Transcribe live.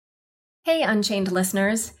Hey, Unchained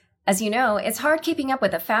listeners. As you know, it's hard keeping up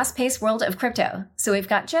with the fast-paced world of crypto, so we've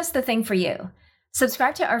got just the thing for you.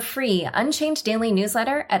 Subscribe to our free Unchained daily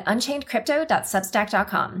newsletter at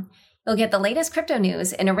unchainedcrypto.substack.com. You'll get the latest crypto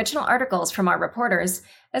news and original articles from our reporters,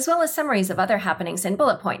 as well as summaries of other happenings and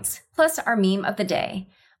bullet points, plus our meme of the day,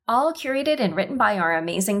 all curated and written by our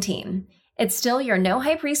amazing team. It's still your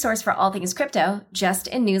no-hype resource for all things crypto, just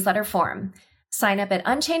in newsletter form. Sign up at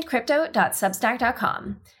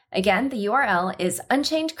unchainedcrypto.substack.com. Again, the URL is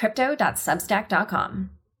unchainedcrypto.substack.com.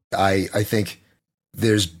 I think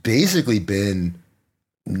there's basically been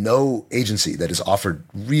no agency that has offered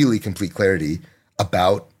really complete clarity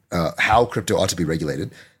about how crypto ought to be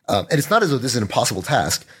regulated. And it's not as though this is an impossible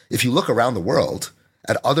task. If you look around the world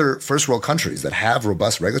at other first world countries that have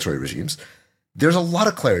robust regulatory regimes, there's a lot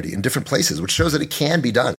of clarity in different places, which shows that it can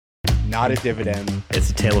be done. Not a dividend. It's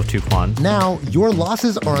a tale of two clans. Now, your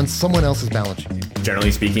losses are on someone else's balance sheet.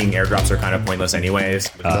 Generally speaking, airdrops are kind of pointless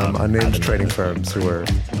anyways. Unnamed trading firms who are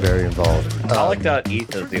very involved.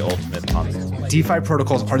 Alec.eth is the ultimate Ponzi. DeFi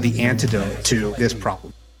protocols are the antidote to this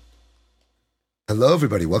problem. Hello,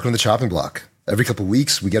 everybody. Welcome to the Chopping Block. Every couple of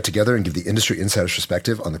weeks, we get together and give the industry insider's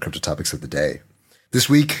perspective on the crypto topics of the day. This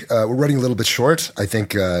week, we're running a little bit short. I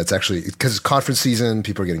think it's actually because it's conference season.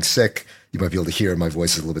 People are getting sick. You might be able to hear my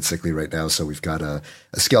voice is a little bit sickly right now. So we've got a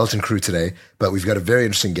skeleton crew today, but we've got a very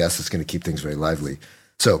interesting guest that's going to keep things very lively.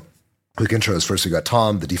 So quick intros. First, we got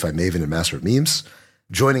Tom, the DeFi maven and master of memes.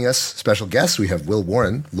 Joining us, special guests, we have Will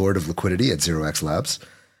Warren, Lord of Liquidity at 0x Labs.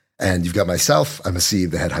 And you've got myself. I'm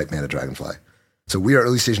Haseeb, the head hype man at Dragonfly. So we are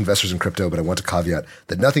early stage investors in crypto, but I want to caveat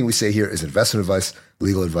that nothing we say here is investment advice,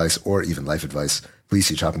 legal advice, or even life advice. Please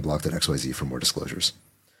see choppingblock.xyz for more disclosures.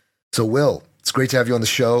 So Will, it's great to have you on the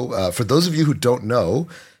show. For those of you who don't know,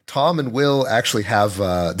 Tom and Will actually have,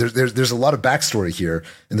 there's a lot of backstory here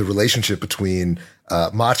in the relationship between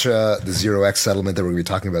Matcha, the 0x settlement that we're going to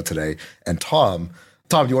be talking about today, and Tom.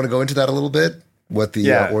 Tom, do you want to go into that a little bit? What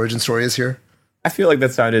the origin story is here? I feel like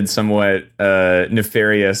that sounded somewhat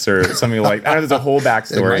nefarious or something like, I don't know, there's a whole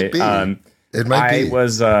backstory. It might be. I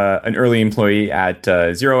was an early employee at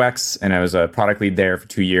 0x, and I was a product lead there for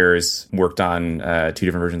 2 years, worked on 2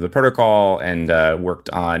 different versions of the protocol, and worked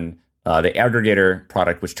on the aggregator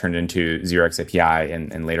product, which turned into 0x API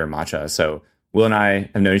and later Matcha. So Will and I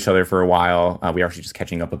have known each other for a while. We are actually just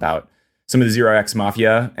catching up about some of the 0x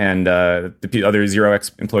mafia and the other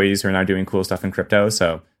 0x employees who are now doing cool stuff in crypto.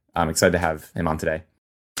 So I'm excited to have him on today.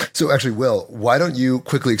 So actually, Will, why don't you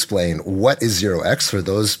quickly explain what is 0x for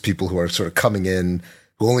those people who are sort of coming in,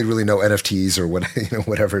 who only really know NFTs or what,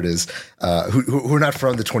 whatever it is, who are not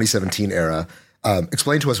from the 2017 era.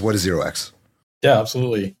 Explain to us what is 0x. Yeah,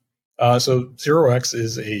 absolutely. So 0x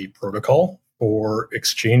is a protocol for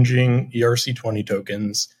exchanging ERC20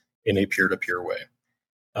 tokens in a peer-to-peer way.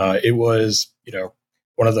 It was,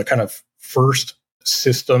 one of the kind of first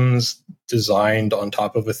systems designed on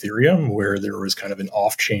top of Ethereum where there was kind of an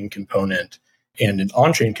off-chain component and an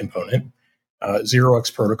on-chain component.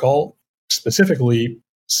 0x protocol specifically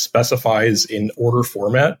specifies an order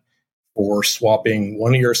format for swapping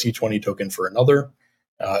one ERC20 token for another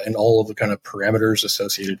and all of the kind of parameters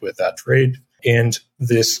associated with that trade. And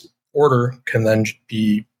this order can then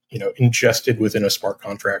be ingested within a smart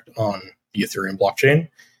contract on the Ethereum blockchain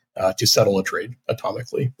to settle a trade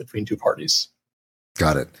atomically between two parties.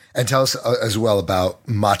 Got it. And tell us as well about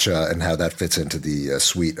Matcha and how that fits into the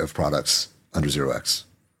suite of products under 0x.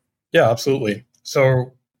 Yeah, absolutely.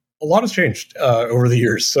 So a lot has changed over the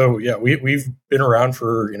years. So yeah, we've been around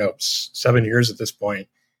for 7 years at this point.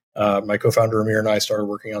 My co-founder Amir and I started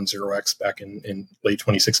working on 0x back in late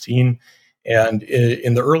 2016. And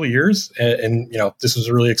in the early years, and this was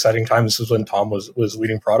a really exciting time. This was when Tom was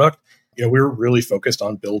leading product. We were really focused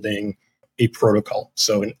on building a protocol.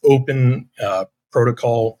 So an open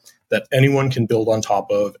protocol that anyone can build on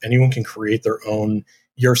top of. Anyone can create their own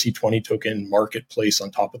ERC20 token marketplace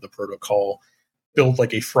on top of the protocol, build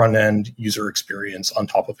like a front end user experience on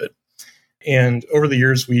top of it. And over the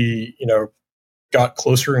years, we, got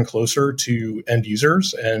closer and closer to end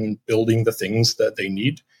users and building the things that they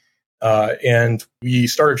need. And we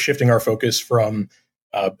started shifting our focus from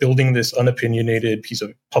building this unopinionated piece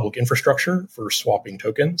of public infrastructure for swapping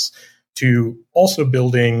tokens to also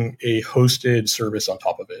building a hosted service on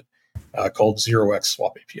top of it called 0x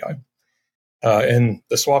Swap API. And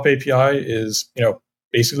the Swap API is,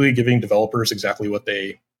 basically giving developers exactly what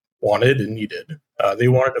they wanted and needed. They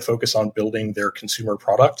wanted to focus on building their consumer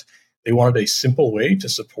product. They wanted a simple way to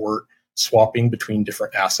support swapping between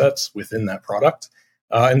different assets within that product.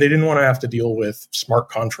 And they didn't want to have to deal with smart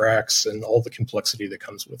contracts and all the complexity that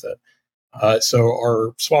comes with it. So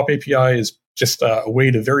our Swap API is just a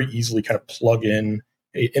way to very easily kind of plug in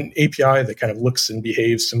an API that kind of looks and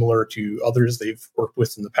behaves similar to others they've worked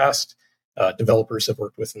with in the past, developers have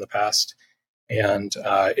worked with in the past. And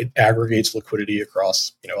it aggregates liquidity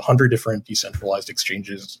across 100 different decentralized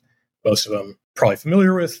exchanges, most of them probably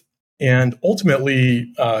familiar with. And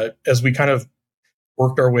ultimately, as we kind of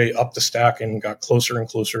worked our way up the stack and got closer and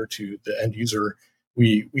closer to the end user,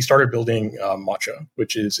 we started building Matcha,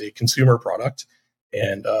 which is a consumer product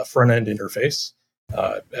and front-end interface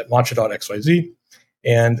at matcha.xyz.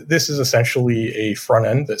 And this is essentially a front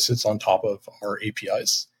end that sits on top of our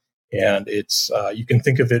APIs. And it's you can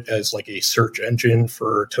think of it as like a search engine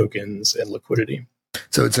for tokens and liquidity.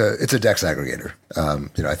 So it's a DEX aggregator.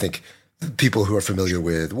 I think people who are familiar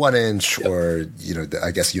with 1inch or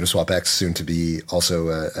I guess Uniswap X, soon to be also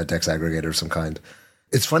a DEX aggregator of some kind.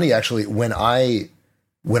 It's funny actually, when I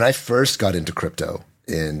first got into crypto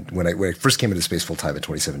when I first came into the space full time in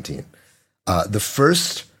 2017, the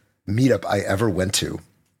first meetup I ever went to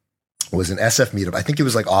was an SF meetup. I think it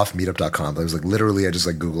was like off meetup.com. It was like literally, I just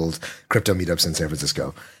like Googled crypto meetups in San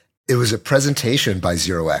Francisco. It was a presentation by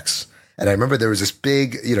 0x. And I remember there was this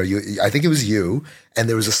big, I think it was you, and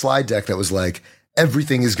there was a slide deck that was like,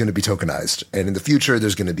 everything is going to be tokenized. And in the future,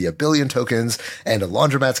 there's going to be 1 billion tokens, and a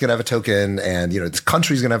laundromat's going to have a token, and, this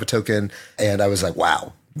country's going to have a token. And I was like,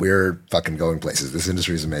 wow, we're fucking going places. This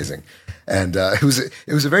industry is amazing. And it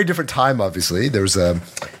was a very different time. Obviously, there was there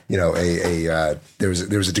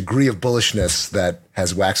was a degree of bullishness that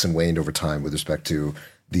has waxed and waned over time with respect to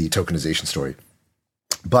the tokenization story.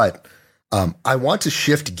 But I want to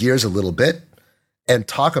shift gears a little bit and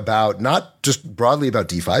talk about not just broadly about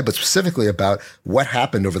DeFi, but specifically about what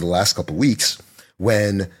happened over the last couple of weeks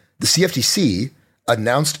when the CFTC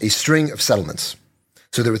announced a string of settlements.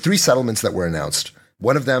 So there were 3 settlements that were announced.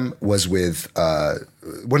 One of them was with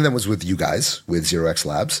you guys, with 0x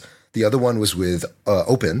Labs. The other one was with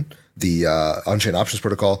Open, the on-chain options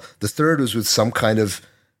protocol. The third was with some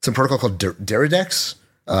protocol called Deridex,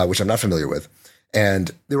 which I'm not familiar with.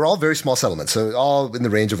 And they were all very small settlements, so all in the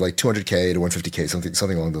range of like 200K to 150K,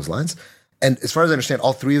 something along those lines. And as far as I understand,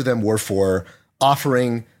 all 3 of them were for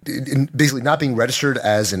offering, basically not being registered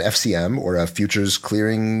as an FCM or a futures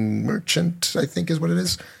clearing merchant, I think is what it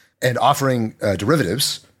is, and offering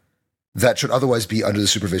derivatives that should otherwise be under the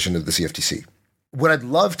supervision of the CFTC. What I'd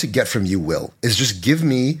love to get from you, Will, is just give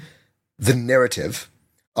me the narrative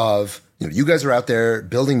of, you guys are out there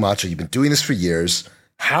building Matcha. You've been doing this for years.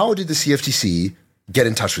 How did the CFTC get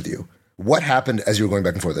in touch with you? What happened as you were going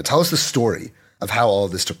back and forth? Tell us the story of how all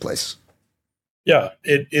of this took place. Yeah,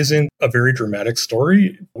 it isn't a very dramatic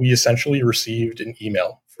story. We essentially received an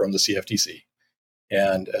email from the CFTC.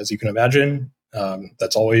 And as you can imagine,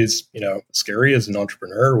 that's always, scary as an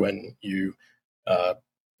entrepreneur when you,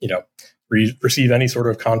 receive any sort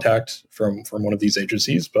of contact from one of these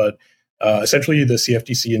agencies. But essentially, the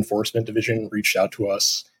CFTC Enforcement Division reached out to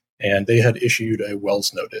us, and they had issued a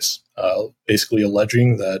Wells notice, basically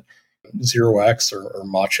alleging that 0x or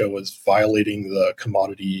Matcha was violating the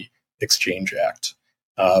Commodity Exchange Act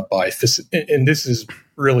and this is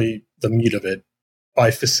really the meat of it, by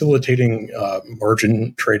facilitating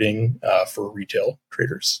margin trading for retail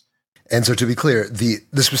traders. And so, to be clear, the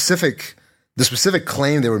specific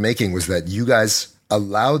claim they were making was that you guys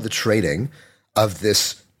allowed the trading of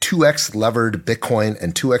this 2x levered Bitcoin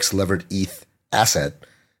and 2x levered ETH asset,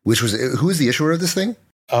 which was, who is the issuer of this thing?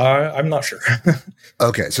 I'm not sure.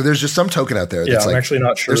 Okay, so there's just some token out there. That's I'm actually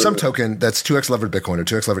not sure. There's some token that's 2x levered Bitcoin or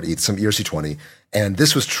 2x levered ETH, some ERC20, and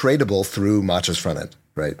this was tradable through Matcha's front end,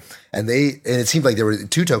 right? And it seemed like there were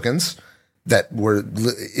 2 tokens that were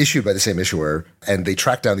issued by the same issuer, and they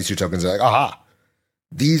tracked down these 2 tokens. They're like, aha,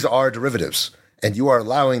 these are derivatives, and you are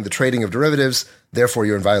allowing the trading of derivatives. Therefore,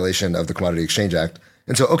 you're in violation of the Commodity Exchange Act.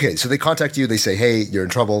 And so, okay, so they contact you. They say, hey, you're in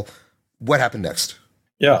trouble. What happened next?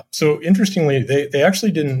 Yeah. So interestingly, they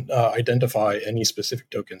actually didn't identify any specific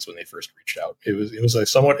tokens when they first reached out. It was a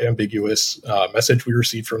somewhat ambiguous message we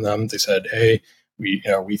received from them. They said, "Hey, we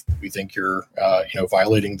think you're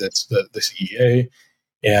violating this EA,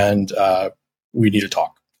 and we need to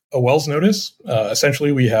talk." A Wells notice.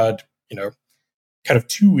 Essentially, we had kind of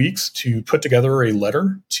 2 weeks to put together a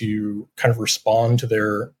letter to kind of respond to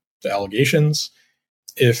their allegations.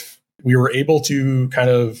 If we were able to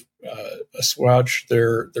kind of assuage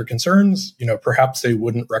their concerns, perhaps they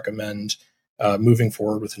wouldn't recommend moving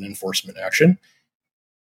forward with an enforcement action.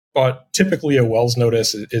 But typically a Wells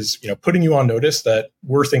notice is putting you on notice that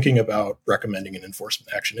we're thinking about recommending an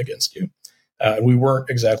enforcement action against you. And we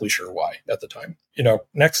weren't exactly sure why at the time.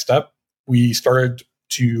 Next step, we started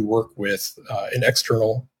to work with an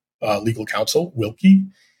external legal counsel, Wilkie.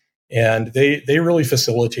 And they really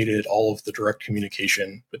facilitated all of the direct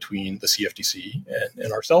communication between the CFTC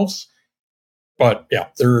and ourselves. But yeah,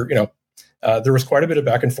 there was quite a bit of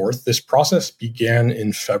back and forth. This process began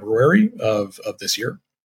in February of this year,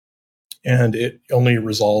 and it only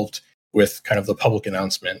resolved with kind of the public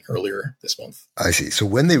announcement earlier this month. I see. So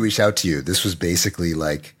when they reached out to you, this was basically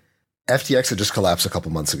like FTX had just collapsed a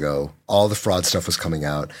couple months ago. All the fraud stuff was coming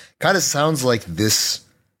out. Kind of sounds like this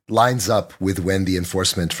lines up with when the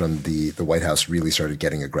enforcement from the White House really started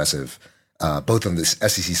getting aggressive, both on the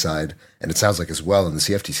SEC side and it sounds like as well on the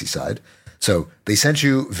CFTC side. So they sent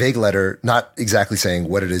you a vague letter, not exactly saying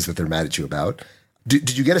what it is that they're mad at you about.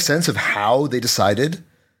 Did you get a sense of how they decided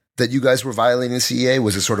that you guys were violating the CEA?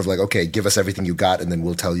 Was it sort of like, okay, give us everything you got and then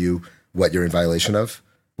we'll tell you what you're in violation of?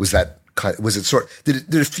 Did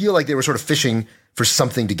it feel like they were sort of fishing for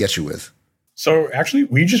something to get you with? So actually,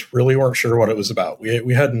 we just really weren't sure what it was about.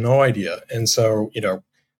 We had no idea. And so,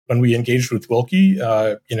 when we engaged with Wilkie,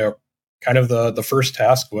 kind of the first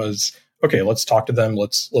task was, okay, let's talk to them.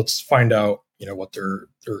 Let's find out, what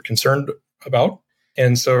they're concerned about.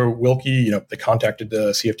 And so Wilkie, they contacted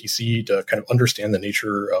the CFTC to kind of understand the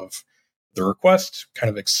nature of the request, kind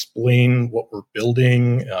of explain what we're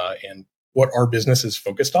building and what our business is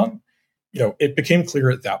focused on. It became clear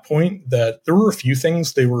at that point that there were a few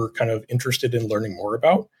things they were kind of interested in learning more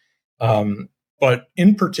about. But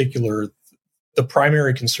in particular, the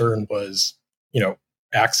primary concern was,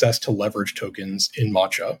 access to leverage tokens in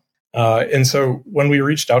Matcha. And so when we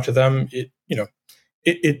reached out to them,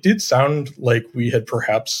 it did sound like we had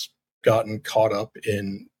perhaps gotten caught up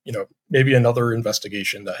in, maybe another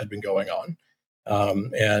investigation that had been going on.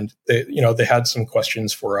 And they had some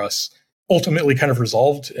questions for us, ultimately kind of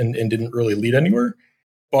resolved and didn't really lead anywhere.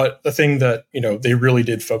 But the thing that, they really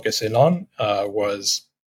did focus in on was,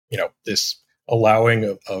 this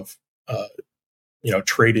allowing of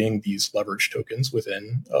trading these leverage tokens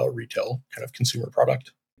within a retail kind of consumer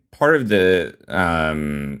product. Part of the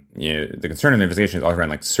the concern in the investigation is all around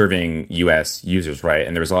like serving U.S. users, right?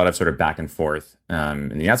 And there was a lot of sort of back and forth.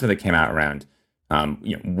 And the announcement that came out around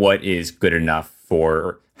what is good enough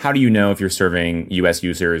for, how do you know if you're serving U.S.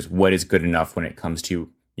 users? What is good enough when it comes to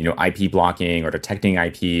IP blocking or detecting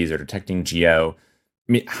IPs or detecting geo?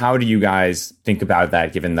 I mean, how do you guys think about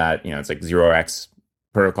that? Given that it's like 0x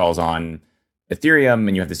protocols on Ethereum,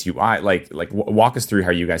 and you have this UI. Walk us through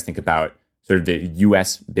how you guys think about sort of the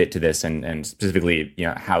US bit to this, and specifically,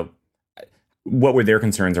 what were their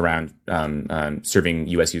concerns around serving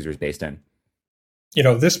US users based in?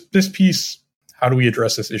 This piece, how do we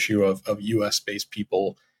address this issue of US based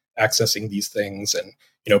people accessing these things,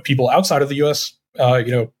 and people outside of the US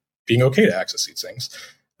being okay to access these things?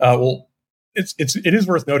 Well, it is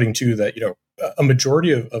worth noting too that a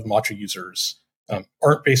majority of Matcha users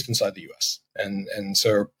aren't based inside the US, and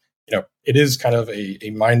so it is kind of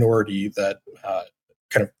a minority that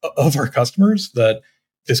kind of our customers that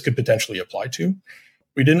this could potentially apply to.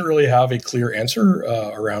 We didn't really have a clear answer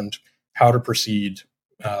around how to proceed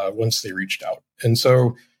once they reached out. And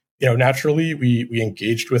so, naturally, we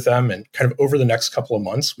engaged with them, and kind of over the next couple of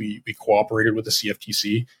months, we cooperated with the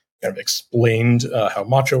CFTC, kind of explained how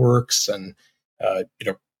Matcha works and,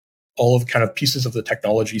 all of the kind of pieces of the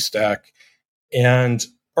technology stack. And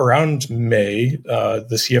around May, the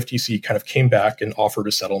CFTC kind of came back and offered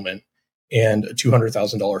a settlement and a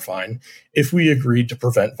 $200,000 fine if we agreed to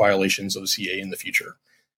prevent violations of CA in the future.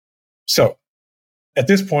 So at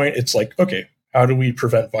this point, it's like, okay, how do we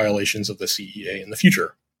prevent violations of the CEA in the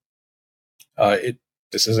future?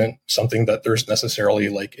 This isn't something that there's necessarily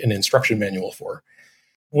like an instruction manual for.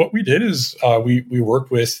 What we did is we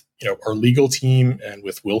worked with our legal team and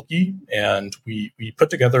with Wilkie, and we put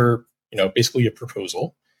together basically a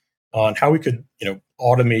proposal on how we could,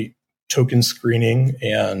 automate token screening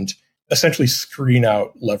and essentially screen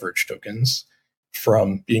out leverage tokens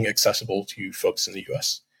from being accessible to folks in the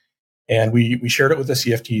US. And we shared it with the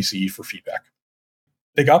CFTC for feedback.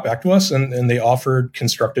 They got back to us and they offered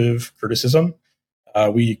constructive criticism.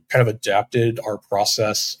 We kind of adapted our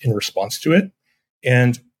process in response to it.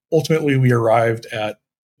 And ultimately we arrived at,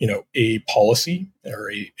 a policy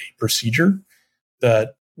or a procedure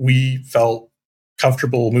that we felt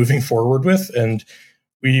comfortable moving forward with. And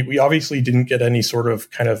we obviously didn't get any sort of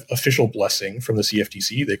kind of official blessing from the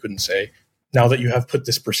CFTC. They couldn't say, now that you have put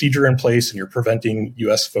this procedure in place and you're preventing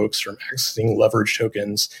US folks from accessing leverage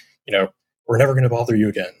tokens, we're never going to bother you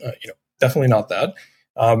again. Definitely not that.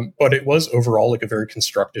 But it was overall like a very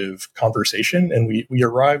constructive conversation. And we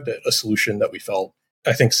arrived at a solution that we felt,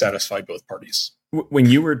 I think, satisfied both parties. When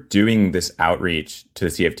you were doing this outreach to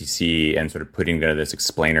the CFTC and sort of putting together this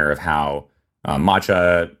explainer of how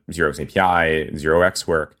Matcha, 0x API, 0x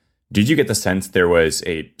work, Did you get the sense there was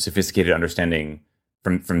a sophisticated understanding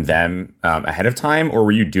from them ahead of time, or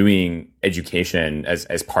were you doing education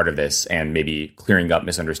as part of this and maybe clearing up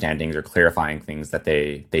misunderstandings or clarifying things that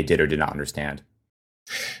they did or did not understand?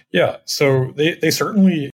 Yeah, so they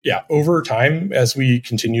certainly, over time, as we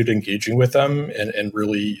continued engaging with them and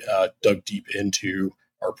really dug deep into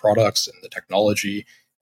our products and the technology,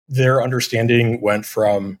 their understanding went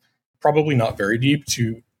from probably not very deep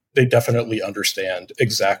to they definitely understand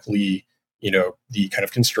exactly, the kind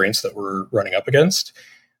of constraints that we're running up against.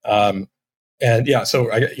 So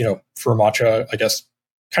for Matcha, I guess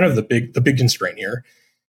kind of the big constraint here,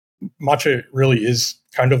 Matcha really is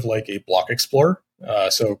kind of like a block explorer.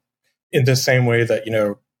 So in the same way that,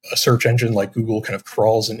 a search engine like Google kind of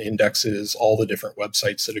crawls and indexes all the different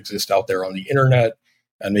websites that exist out there on the internet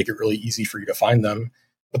and make it really easy for you to find them,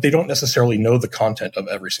 but they don't necessarily know the content of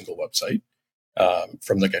every single website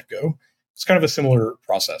from the get-go. It's kind of a similar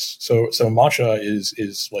process. So Matcha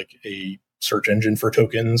is like a search engine for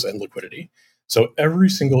tokens and liquidity. So every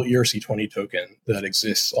single ERC20 token that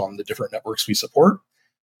exists on the different networks we support,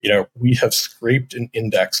 we have scraped and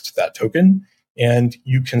indexed that token, and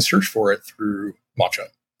you can search for it through Matcha.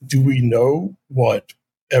 Do we know what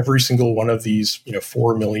every single one of these,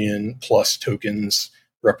 4 million plus tokens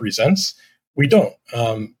represents? We don't.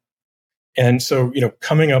 And so,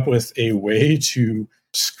 coming up with a way to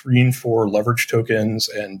screen for leverage tokens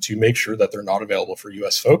and to make sure that they're not available for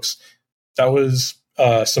US folks, that was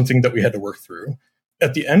something that we had to work through.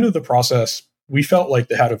 At the end of the process, we felt like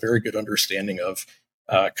they had a very good understanding of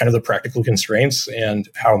kind of the practical constraints and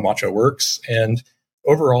how Matcha works. And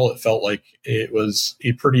overall, it felt like it was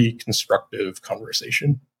a pretty constructive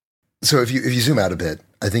conversation. So if you zoom out a bit,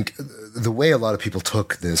 I think the way a lot of people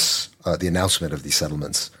took this, the announcement of these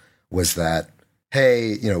settlements, was that,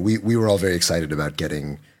 hey, we were all very excited about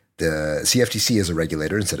getting the CFTC as a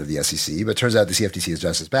regulator instead of the SEC, but it turns out the CFTC is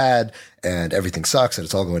just as bad and everything sucks and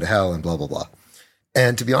it's all going to hell and blah, blah, blah.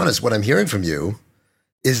 And to be honest, what I'm hearing from you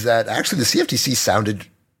is that actually the CFTC sounded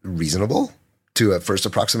reasonable to a first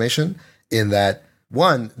approximation in that,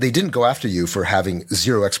 one, they didn't go after you for having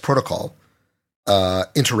 0x protocol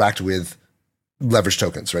interact with leverage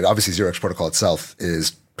tokens, right? Obviously, 0x protocol itself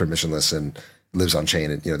is permissionless and lives on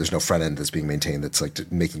chain, and there's no front end that's being maintained that's like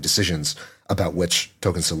making decisions about which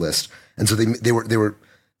tokens to list. And so they were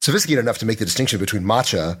sophisticated enough to make the distinction between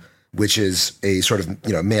Matcha, which is a sort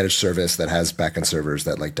of managed service that has backend servers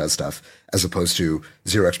that like does stuff, as opposed to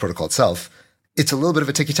 0x protocol itself. It's a little bit of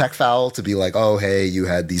a ticky-tack foul to be like, oh, hey, you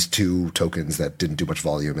had these 2 tokens that didn't do much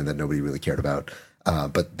volume and that nobody really cared about,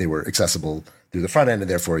 but they were accessible through the front end, and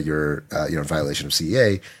therefore you're in violation of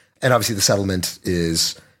CEA. And obviously the settlement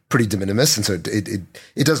is pretty de minimis, and so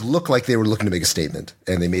it does look like they were looking to make a statement,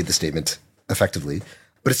 and they made the statement effectively.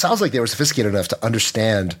 But it sounds like they were sophisticated enough to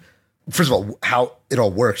understand, first of all, how it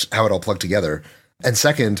all worked, how it all plugged together, and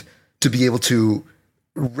second, to be able to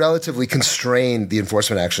relatively constrain the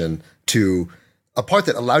enforcement action to a part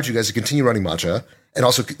that allowed you guys to continue running Matcha and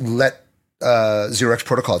also let 0x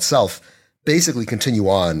protocol itself basically continue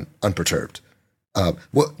on unperturbed. In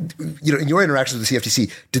your interactions with the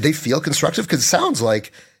CFTC, did they feel constructive? Because it sounds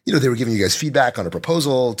like they were giving you guys feedback on a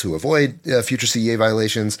proposal to avoid future CEA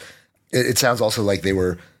violations. It sounds also like they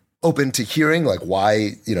were open to hearing like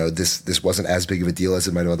why this wasn't as big of a deal as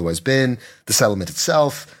it might have otherwise been. The settlement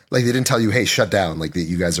itself, like they didn't tell you, hey, shut down. Like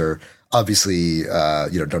you guys are obviously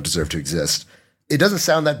don't deserve to exist. It doesn't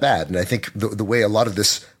sound that bad, and I think the way a lot of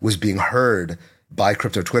this was being heard by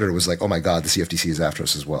crypto Twitter was like, oh my God, the CFTC is after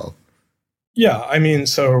us as well. Yeah, I mean,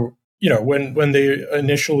 so when they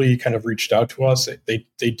initially kind of reached out to us, they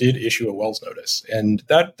did issue a Wells notice, and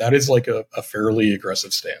that is like a fairly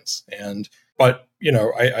aggressive stance. But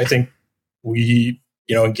I think we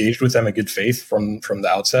engaged with them in good faith from the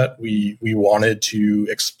outset. We wanted to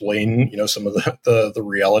explain some of the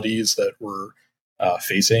realities that we're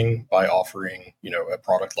facing by offering a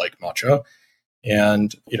product like Matcha,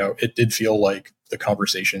 and it did feel like the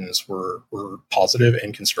conversations were positive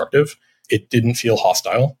and constructive. It didn't feel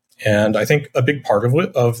hostile. And I think a big part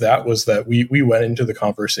of that was that we went into the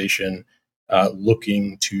conversation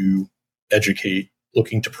looking to educate,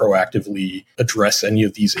 looking to proactively address any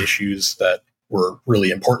of these issues that were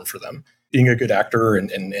really important for them. Being a good actor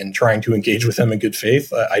and trying to engage with them in good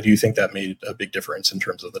faith, I do think that made a big difference in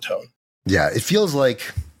terms of the tone. Yeah, it feels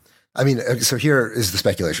like, I mean, so here is the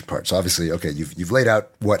speculation part. So obviously, okay, you've laid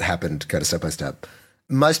out what happened kind of step by step.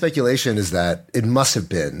 My speculation is that it must have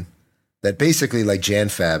been that basically like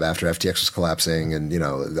Jan-Feb, after FTX was collapsing and,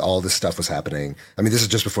 all this stuff was happening. I mean, this is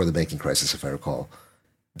just before the banking crisis, if I recall.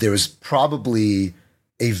 There was probably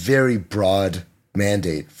a very broad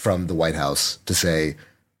mandate from the White House to say,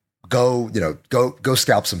 go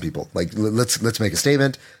scalp some people. Like let's make a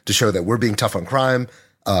statement to show that we're being tough on crime.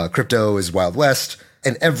 Crypto is Wild West,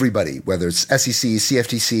 and everybody, whether it's SEC,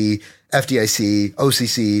 CFTC, FDIC,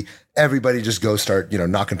 OCC, everybody just go start,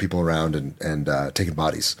 knocking people around and taking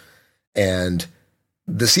bodies. And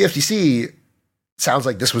the CFTC sounds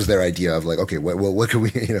like this was their idea of like, okay, what can we,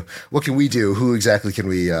 what can we do? Who exactly can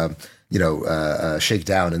we, shake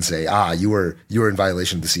down and say, you were in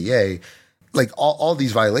violation of the CEA. Like all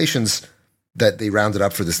these violations that they rounded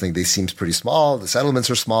up for this thing, they seemed pretty small. The settlements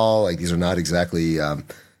are small. Like these are not exactly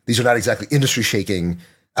industry shaking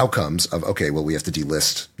outcomes of, okay, well, we have to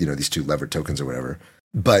delist, these 2 levered tokens or whatever.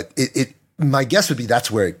 But my guess would be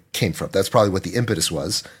that's where it came from. That's probably what the impetus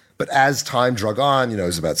was. But as time drug on, it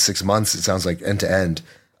was about 6 months, it sounds like, end to end,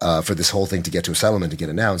 for this whole thing to get to a settlement, to get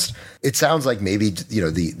announced. It sounds like maybe,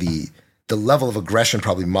 the level of aggression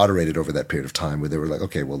probably moderated over that period of time, where they were like,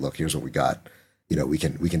 okay, well, look, here's what we got. We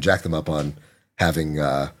can jack them up on having,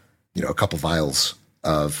 a couple vials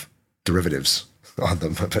of derivatives on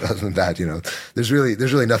them. But other than that, there's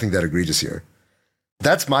really nothing that egregious here.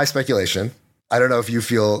 That's my speculation. I don't know if you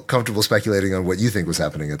feel comfortable speculating on what you think was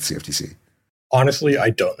happening at the CFTC. Honestly,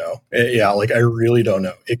 I don't know. I really don't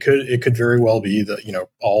know. It could very well be that,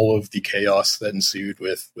 all of the chaos that ensued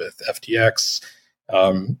with FTX,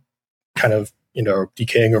 kind of,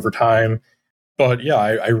 decaying over time. But yeah,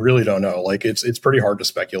 I really don't know. Like it's pretty hard to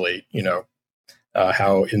speculate,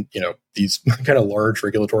 how these kind of large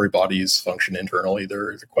regulatory bodies function internally.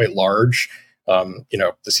 They're quite large. The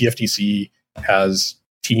CFTC has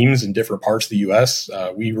teams in different parts of the US.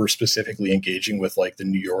 We were specifically engaging with like the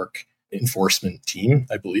New York enforcement team,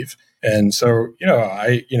 I believe. And so,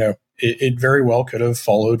 it very well could have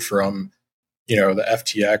followed from, the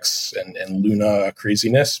FTX and Luna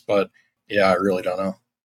craziness, but yeah, I really don't know.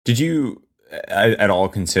 Did you at all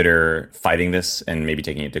consider fighting this and maybe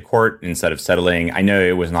taking it to court instead of settling? I know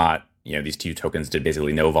it was not, these 2 tokens did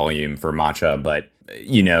basically no volume for Matcha, but,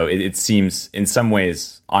 it seems in some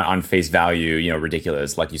ways on face value,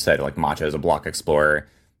 ridiculous. Like you said, like Matcha is a block explorer.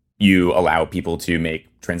 You allow people to make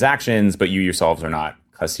transactions, but you yourselves are not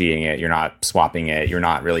custodying it. You're not swapping it. You're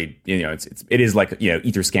not really, it is like,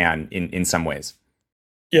 Etherscan in some ways.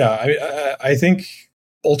 Yeah. I think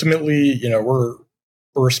ultimately, we're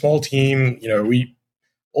a small team. We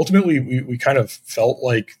kind of felt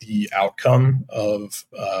like the outcome of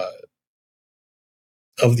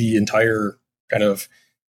the entire kind of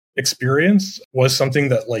experience was something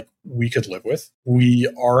that like we could live with. We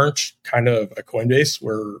aren't kind of a Coinbase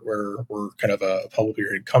where we're kind of a publicly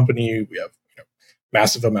traded company. We have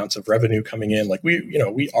massive amounts of revenue coming in. Like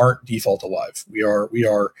we aren't default alive. We are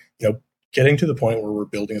getting to the point where we're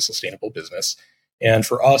building a sustainable business. And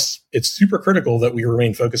for us, it's super critical that we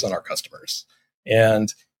remain focused on our customers,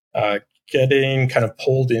 and getting kind of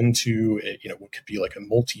pulled into what could be like a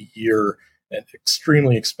multi-year and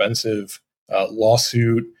extremely expensive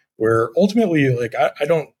lawsuit, where ultimately, like I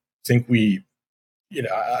don't think we,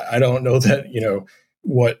 I don't know that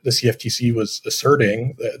what the CFTC was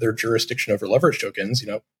asserting, their jurisdiction over leverage tokens.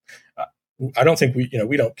 I don't think we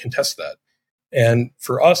don't contest that. And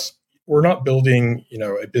for us, we're not building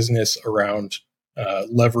a business around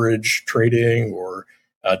leverage trading or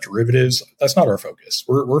derivatives. That's not our focus.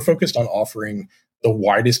 We're focused on offering the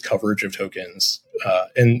widest coverage of tokens,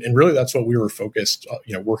 and really that's what we were focused,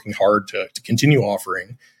 working hard to continue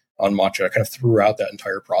offering on Matcha, kind of throughout that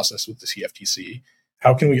entire process with the CFTC.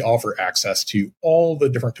 How can we offer access to all the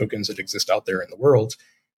different tokens that exist out there in the world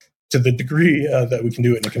to the degree that we can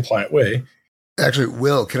do it in a compliant way? Actually,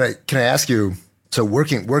 Will, can I ask you? So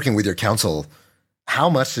working with your counsel, how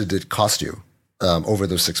much did it cost you over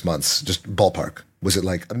those 6 months? Just ballpark. Was it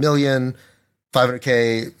like $1 million,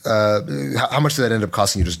 $500K? How much did that end up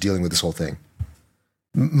costing you just dealing with this whole thing,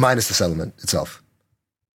 minus the settlement itself?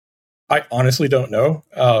 I honestly don't know,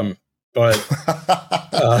 but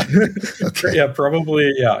okay. Yeah,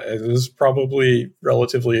 probably. Yeah, it was probably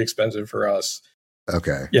relatively expensive for us.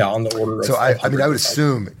 Okay. Yeah, on the order of. So I would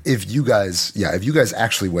assume if you guys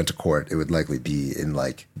actually went to court, it would likely be in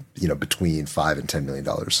like between $5 and $10 million,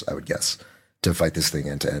 I would guess, to fight this thing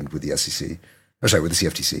end to end with the SEC, with the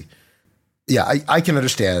CFTC. Yeah, I can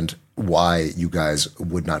understand why you guys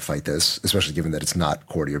would not fight this, especially given that it's not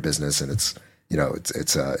core to your business and it's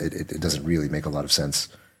it doesn't really make a lot of sense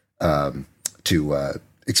to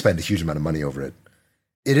expend a huge amount of money over it.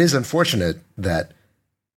 It is unfortunate that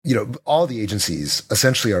all the agencies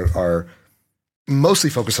essentially are mostly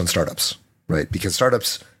focused on startups, right? Because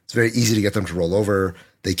startups, it's very easy to get them to roll over.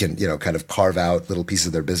 They can kind of carve out little pieces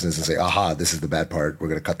of their business and say, aha, this is the bad part. We're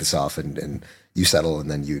going to cut this off and you settle and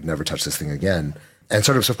then you never touch this thing again. and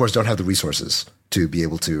startups, of course, don't have the resources to be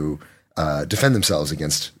able to defend themselves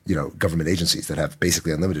against, government agencies that have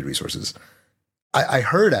basically unlimited resources. I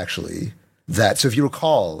heard actually that, so if you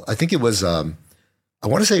recall, I think it was, I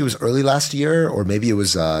want to say it was early last year, or maybe it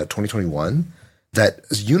was 2021, that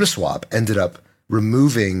Uniswap ended up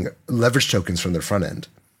removing leverage tokens from their front end.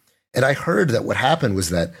 And I heard that what happened was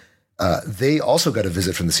that they also got a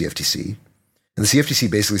visit from the CFTC. And the CFTC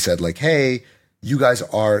basically said, like, hey, you guys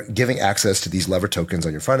are giving access to these lever tokens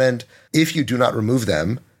on your front end. If you do not remove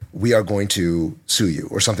them, we are going to sue you,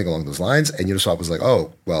 or something along those lines. And Uniswap was like,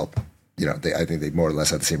 oh, well, I think they more or less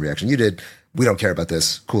had the same reaction you did. We don't care about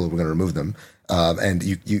this. Cool, we're going to remove them. And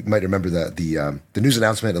you might remember the news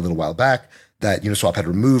announcement a little while back that Uniswap had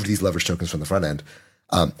removed these leverage tokens from the front end.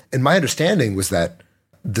 And my understanding was that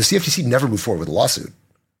the CFTC never moved forward with a lawsuit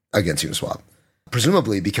against Uniswap,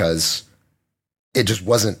 presumably because it just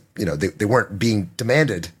wasn't, they weren't being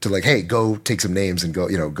demanded to, like, hey, go take some names and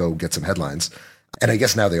go get some headlines. And I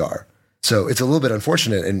guess now they are. So it's a little bit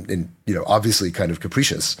unfortunate and obviously kind of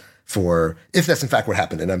capricious for, if that's in fact what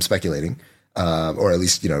happened, and I'm speculating, or at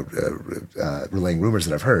least, relaying rumors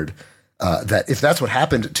that I've heard, that if that's what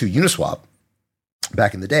happened to Uniswap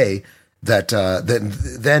back in the day, that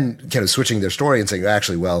then kind of switching their story and saying,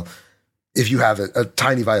 actually, well, if you have a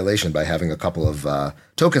tiny violation by having a couple of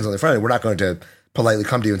tokens on the front end, we're not going to politely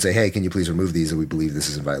come to you and say, hey, can you please remove these? And we believe this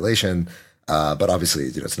is in violation. But obviously,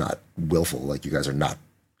 it's not willful. Like, you guys are not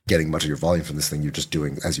getting much of your volume from this thing. You're just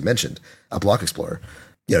doing, as you mentioned, a block explorer.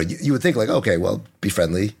 You would think, like, okay, well, be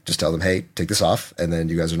friendly. Just tell them, hey, take this off. And then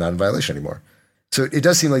you guys are not in violation anymore. So it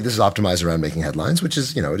does seem like this is optimized around making headlines, which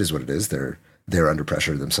is, it is what it is. They're under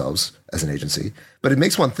pressure themselves as an agency. But it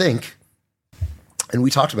makes one think, and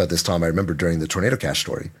we talked about this, Tom, I remember during the Tornado Cash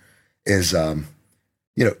story, is,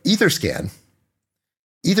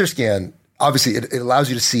 Etherscan, obviously it allows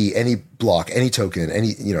you to see any block, any token,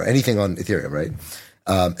 anything on Ethereum, right?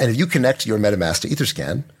 And if you connect your MetaMask to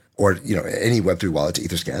Etherscan, or, any Web3 wallet to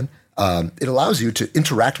Etherscan, it allows you to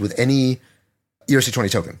interact with any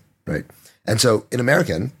ERC20 token, right? And so an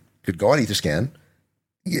American could go on Etherscan,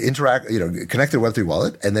 interact, connect their Web3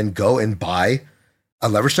 wallet, and then go and buy a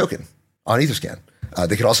leverage token on Etherscan.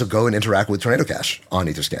 They could also go and interact with Tornado Cash on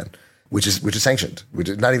Etherscan, which is sanctioned, which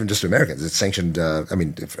is not even just to Americans. It's sanctioned.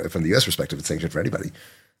 From the US perspective, it's sanctioned for anybody.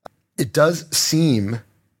 It does seem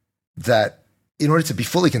that in order to be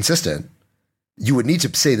fully consistent, you would need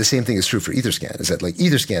to say the same thing is true for Etherscan, is that, like,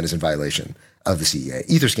 Etherscan is in violation of the CEA.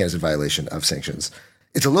 Etherscan is in violation of sanctions.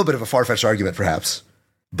 It's a little bit of a far-fetched argument, perhaps,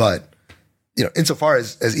 but insofar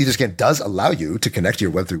as Etherscan does allow you to connect to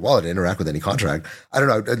your Web3 wallet and interact with any contract, I don't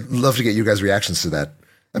know. I'd love to get you guys' reactions to that.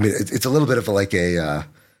 I mean, it's a little bit of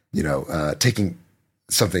taking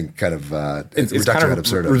something kind of it's reductio kind of ad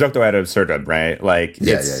absurdum. Reducto ad absurdum, right? Like,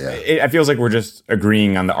 it feels like we're just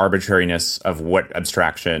agreeing on the arbitrariness of what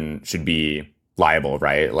abstraction should be liable,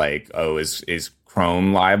 right? Like, is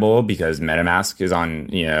Chrome liable because MetaMask is on,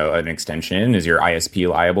 an extension? Is your ISP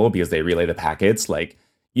liable because they relay the packets? Like,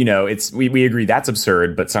 we agree that's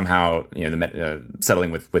absurd, but somehow,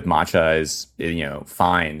 settling with Matcha is,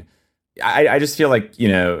 fine. I just feel like,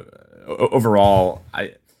 overall,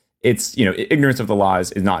 it's, ignorance of the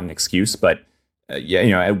laws is not an excuse, but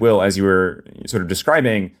Will, as you were sort of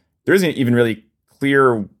describing, there isn't even really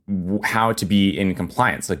clear how to be in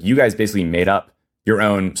compliance. Like, you guys basically made up your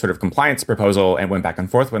own sort of compliance proposal and went back and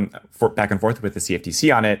forth with the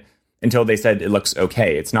CFTC on it until they said it looks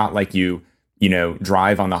okay. It's not like you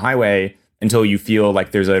drive on the highway until you feel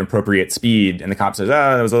like there's an appropriate speed and the cop says,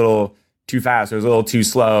 oh, that was a little too fast, it was a little too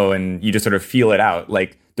slow, and you just sort of feel it out.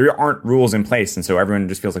 Like, there aren't rules in place, and so everyone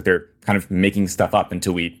just feels like they're kind of making stuff up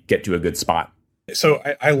until we get to a good spot. So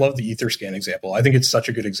I love the Etherscan example. I think it's such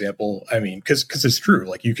a good example. I mean, because it's true.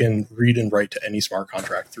 Like, you can read and write to any smart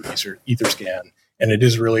contract through Etherscan, and it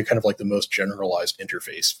is really kind of like the most generalized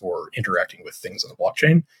interface for interacting with things on the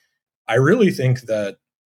blockchain. I really think that,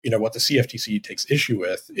 what the CFTC takes issue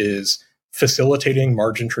with is facilitating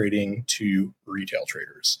margin trading to retail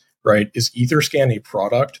traders, right? Is Etherscan a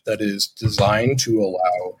product that is designed to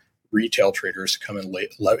allow retail traders to come and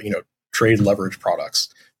trade leverage products?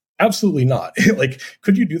 Absolutely not. Like,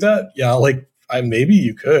 could you do that? Yeah, like, maybe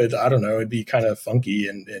you could. I don't know. It'd be kind of funky,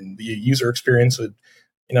 and the user experience would,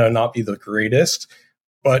 not be the greatest.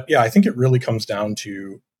 But yeah, I think it really comes down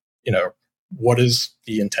to, what is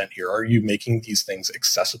the intent here? Are you making these things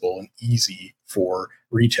accessible and easy for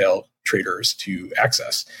retail traders to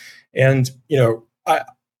access? And,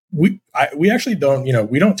 we actually don't,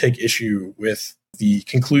 we don't take issue with the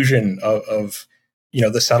conclusion of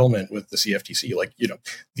the settlement with the CFTC. Like,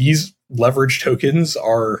 these leverage tokens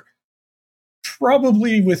are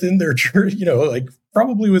probably within their,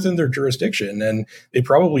 probably within their jurisdiction, and they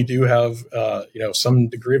probably do have some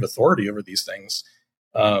degree of authority over these things.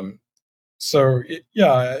 I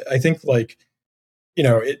think like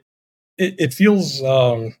it feels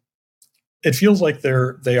like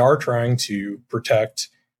they are trying to protect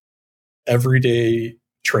everyday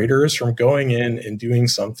traders from going in and doing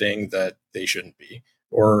something that they shouldn't be,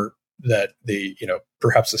 or that they,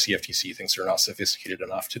 perhaps the CFTC thinks they're not sophisticated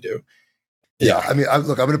enough to do. Yeah. I mean, I'm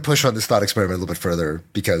going to push on this thought experiment a little bit further,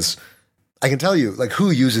 because I can tell you, like,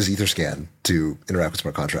 who uses Etherscan to interact with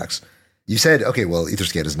smart contracts? You said, okay, well,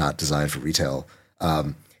 Etherscan is not designed for retail.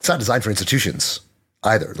 It's not designed for institutions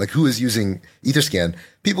either. Like, who is using Etherscan?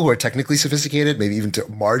 People who are technically sophisticated, maybe even to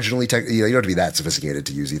marginally you don't have to be that sophisticated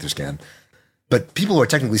to use Etherscan. But people who are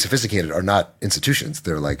technically sophisticated are not institutions.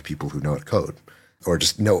 They're like people who know code, or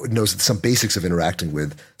just knows some basics of interacting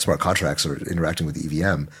with smart contracts or interacting with the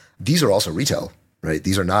EVM. These are also retail, right?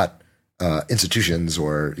 These are not institutions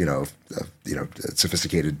or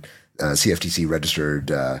sophisticated CFTC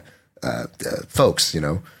registered folks.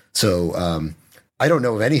 So I don't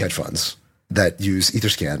know of any hedge funds that use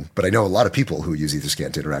Etherscan, but I know a lot of people who use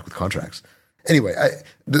Etherscan to interact with contracts. Anyway,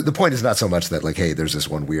 the point is not so much that, like, hey, there's this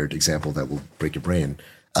one weird example that will break your brain.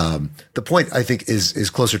 The point, I think,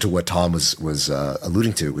 is closer to what Tom was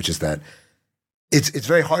alluding to, which is that it's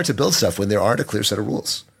very hard to build stuff when there aren't a clear set of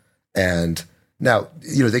rules. And now,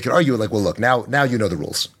 they could argue like, well, look, now you know the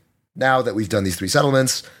rules. Now that we've done these 3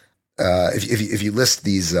 settlements, if you list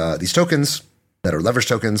these tokens that are leverage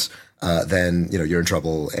tokens, then you're in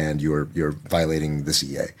trouble and you're violating the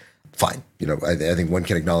CEA. Fine. I think one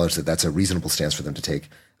can acknowledge that that's a reasonable stance for them to take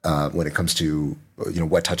when it comes to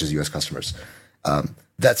what touches U.S. customers.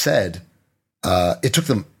 That said, it took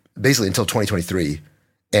them basically until 2023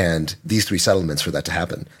 and these 3 settlements for that to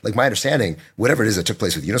happen. Like, my understanding, whatever it is that took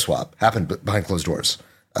place with Uniswap happened behind closed doors.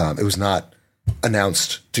 It was not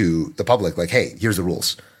announced to the public like, hey, here's the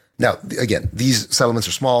rules. Now, again, these settlements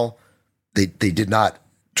are small. They did not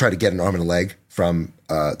try to get an arm and a leg from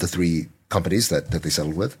the 3 companies that they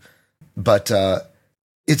settled with. But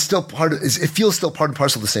it's still it feels still part and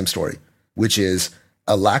parcel of the same story, which is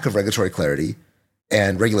a lack of regulatory clarity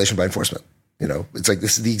and regulation by enforcement. It's like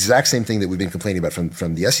this is the exact same thing that we've been complaining about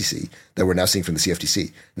from the SEC that we're now seeing from the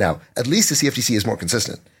CFTC. Now, at least the CFTC is more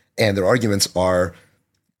consistent and their arguments are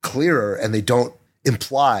clearer and they don't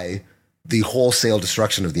imply the wholesale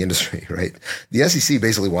destruction of the industry, right? The SEC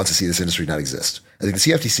basically wants to see this industry not exist. I think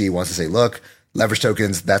the CFTC wants to say, look, leverage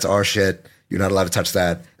tokens, that's our shit. You're not allowed to touch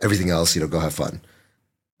that. Everything else, go have fun.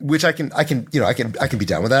 Which I can be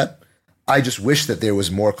down with that. I just wish that there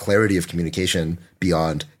was more clarity of communication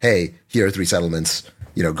beyond, hey, here are 3 settlements,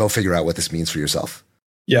 go figure out what this means for yourself.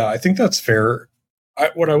 Yeah, I think that's fair.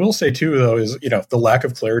 What I will say too, though, is, the lack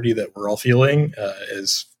of clarity that we're all feeling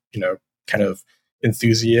is, kind of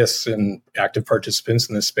enthusiasts and active participants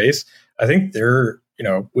in this space. I think they're,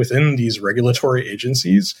 within these regulatory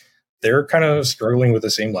agencies, they're kind of struggling with the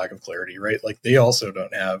same lack of clarity, right? Like, they also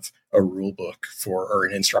don't have a rule book or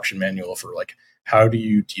an instruction manual for, like, how do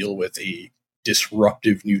you deal with a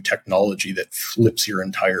disruptive new technology that flips your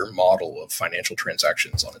entire model of financial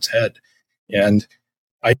transactions on its head. And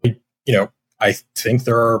I think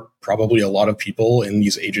there are probably a lot of people in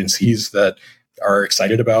these agencies that are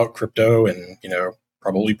excited about crypto and,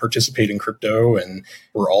 probably participate in crypto, and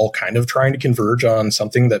we're all kind of trying to converge on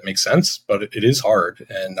something that makes sense, but it is hard.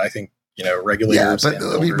 And I think, regulators. Yeah,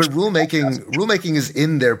 but rulemaking is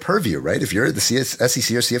in their purview, right? If you're the SEC or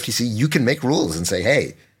CFTC, you can make rules and say,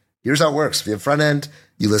 hey, here's how it works. If you have front end,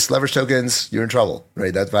 you list leverage tokens, you're in trouble,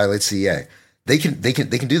 right? That violates CEA. They can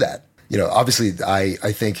do that. Obviously,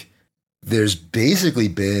 I think there's basically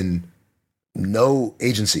been no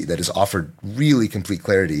agency that has offered really complete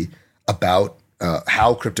clarity about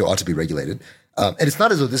how crypto ought to be regulated. And it's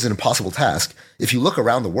not as though this is an impossible task. If you look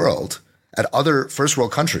around the world at other first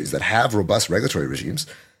world countries that have robust regulatory regimes,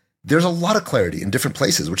 there's a lot of clarity in different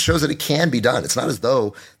places, which shows that it can be done. It's not as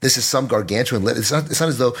though this is some gargantuan limit. It's not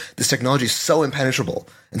as though this technology is so impenetrable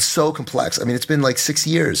and so complex. I mean, it's been like 6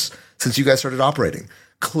 years since you guys started operating.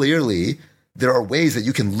 Clearly, there are ways that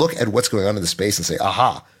you can look at what's going on in the space and say,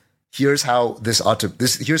 aha, here's how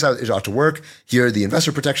here's how it ought to work. Here are the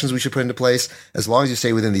investor protections we should put into place. As long as you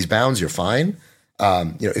stay within these bounds, you're fine.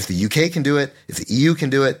 If the UK can do it, if the EU can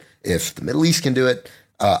do it, if the Middle East can do it,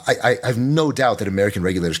 I have no doubt that American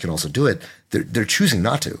regulators can also do it. They're choosing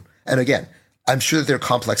not to. And again, I'm sure that there are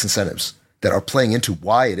complex incentives that are playing into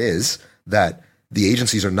why it is that the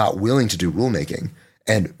agencies are not willing to do rulemaking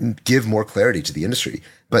and give more clarity to the industry.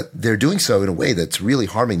 But they're doing so in a way that's really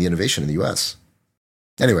harming the innovation in the US.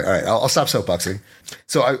 Anyway, all right, I'll stop soapboxing.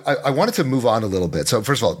 So I wanted to move on a little bit. So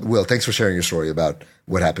first of all, Will, thanks for sharing your story about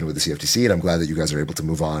what happened with the CFTC, and I'm glad that you guys are able to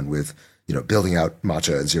move on with building out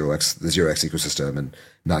Matcha and the 0x ecosystem, and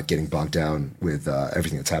not getting bogged down with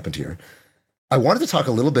everything that's happened here. I wanted to talk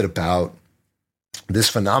a little bit about this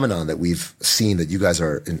phenomenon that we've seen that you guys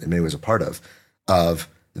are in many ways a part of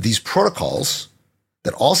these protocols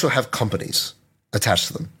that also have companies attached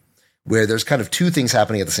to them, where there's kind of two things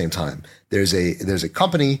happening at the same time. There's a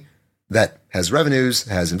company that has revenues,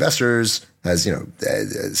 has investors, has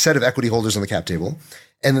a set of equity holders on the cap table,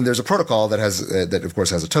 and then there's a protocol that has that of course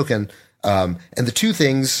has a token. And the two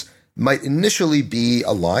things might initially be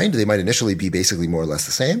aligned. They might initially be basically more or less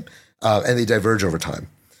the same, and they diverge over time.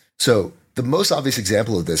 So the most obvious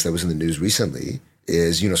example of this that was in the news recently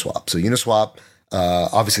is Uniswap. So Uniswap,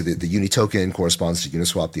 obviously the Uni token corresponds to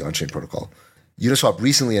Uniswap, the on-chain protocol. Uniswap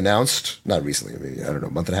recently announced, not recently, maybe, I don't know,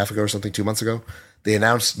 a month and a half ago or something, 2 months ago, they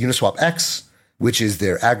announced Uniswap X, which is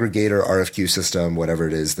their aggregator RFQ system, whatever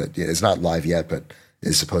it is, that is not live yet, but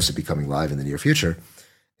is supposed to be coming live in the near future.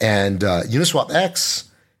 And Uniswap X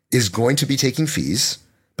is going to be taking fees,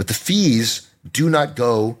 but the fees do not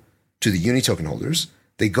go to the Uni token holders.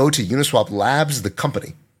 They go to Uniswap Labs, the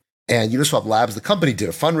company. And Uniswap Labs, the company, did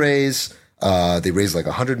a fundraise. They raised like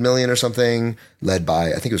 $100 million or something, led by,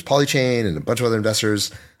 I think it was Polychain and a bunch of other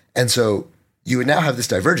investors. And so you would now have this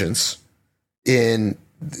divergence in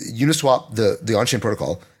Uniswap, the on-chain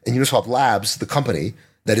protocol, and Uniswap Labs, the company,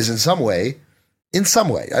 that is in some way,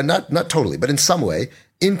 not totally, but in some way,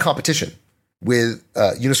 in competition with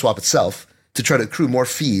Uniswap itself to try to accrue more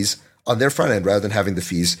fees on their front end rather than having the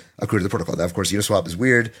fees accrue to the protocol. Now, of course, Uniswap is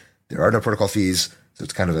weird. There are no protocol fees. So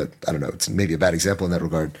it's kind of it's maybe a bad example in that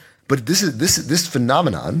regard. But this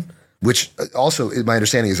phenomenon, which also my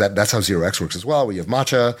understanding is that that's how 0x works as well, where you have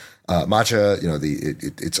Matcha.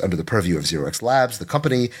 It's under the purview of 0x Labs, the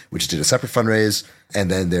company, which did a separate fundraise. And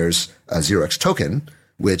then there's a 0x token,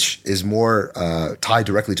 which is more tied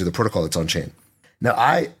directly to the protocol that's on chain. Now,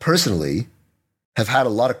 I personally have had a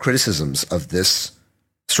lot of criticisms of this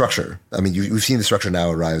structure. I mean, we've seen the structure now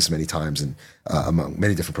arise many times and among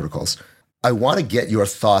many different protocols. I want to get your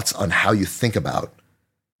thoughts on how you think about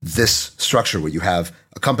this structure where you have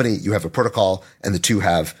a company, you have a protocol, and the two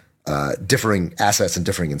have differing assets and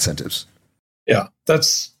differing incentives. Yeah,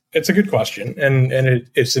 it's a good question, and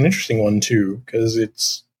it's an interesting one too, because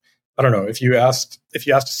it's, I don't know, if you asked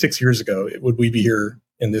 6 years ago, would we be here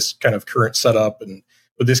in this kind of current setup, and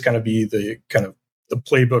would this kind of be the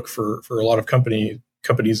playbook for a lot of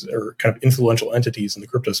companies or kind of influential entities in the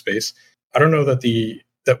crypto space? I don't know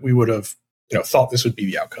that we would have thought this would be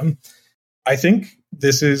the outcome. I think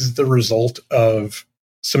this is the result of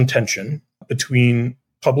some tension between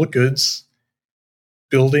public goods,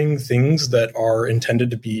 building things that are intended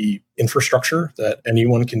to be infrastructure that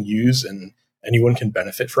anyone can use and anyone can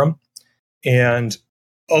benefit from, and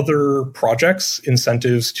other projects,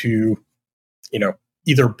 incentives to,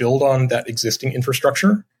 either build on that existing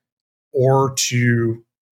infrastructure or to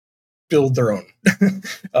build their own,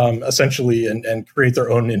 essentially, and create their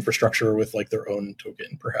own infrastructure with like their own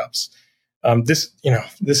token, perhaps. This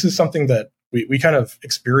is something that we kind of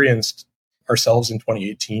experienced ourselves in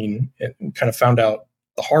 2018 and kind of found out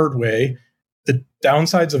the hard way, the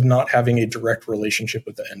downsides of not having a direct relationship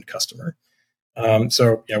with the end customer.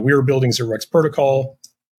 We were building 0x protocol.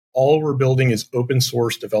 All we're building is open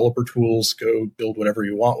source developer tools. Go build whatever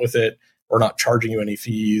you want with it. We're not charging you any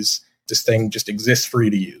fees. This thing just exists for you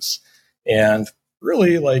to use. And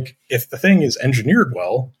really, like, if the thing is engineered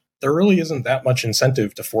well, there really isn't that much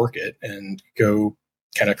incentive to fork it and go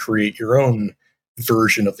kind of create your own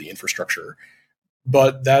version of the infrastructure.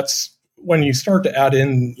 But that's when you start to add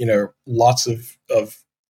in, lots of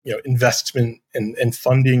investment and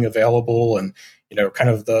funding available, and kind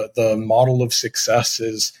of the model of success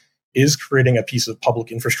is creating a piece of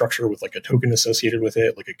public infrastructure with like a token associated with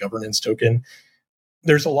it, like a governance token.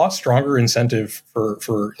 There's a lot stronger incentive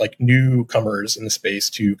for like newcomers in the space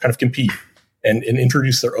to kind of compete and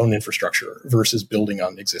introduce their own infrastructure versus building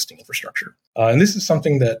on existing infrastructure. And this is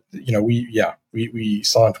something that we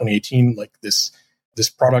saw in 2018. Like this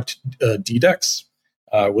product, DDEX,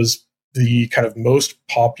 was the kind of most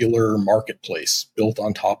popular marketplace built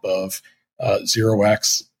on top of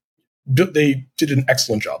 0x. They did an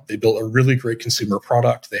excellent job. They built a really great consumer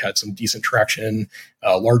product. They had some decent traction,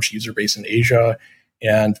 large user base in Asia,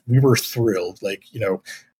 and we were thrilled. Like,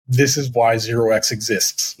 this is why 0x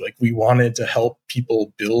exists. Like, we wanted to help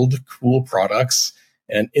people build cool products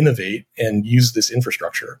and innovate and use this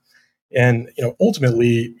infrastructure. And,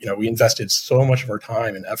 ultimately, we invested so much of our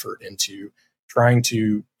time and effort into trying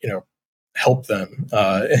to, help them.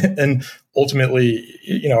 And ultimately,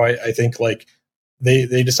 I think like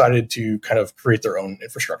they decided to kind of create their own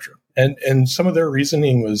infrastructure. And some of their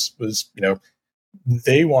reasoning was,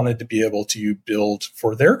 they wanted to be able to build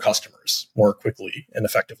for their customers more quickly and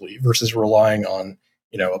effectively versus relying on,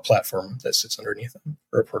 a platform that sits underneath them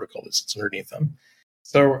or a protocol that sits underneath them.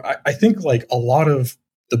 So I think like a lot of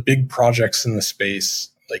the big projects in the space,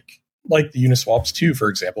 like the Uniswaps 2, for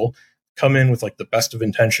example, come in with like the best of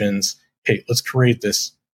intentions. Hey, let's create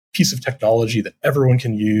this piece of technology that everyone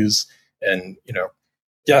can use. And,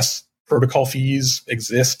 yes, protocol fees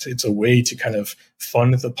exist. It's a way to kind of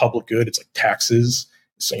fund the public good. It's like taxes.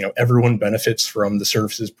 So, everyone benefits from the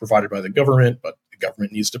services provided by the government, but the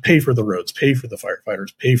government needs to pay for the roads, pay for the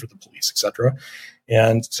firefighters, pay for the police, et cetera.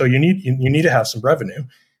 And so you need to have some revenue.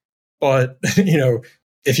 But,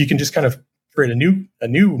 if you can just kind of create a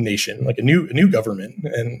new nation, like a new government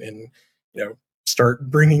and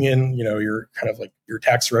start bringing in, your kind of like your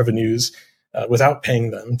tax revenues without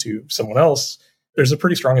paying them to someone else, there's a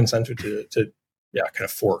pretty strong incentive to kind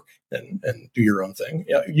of fork and do your own thing.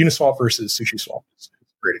 Yeah, Uniswap versus SushiSwap is a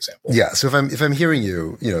great example. Yeah. So if I'm hearing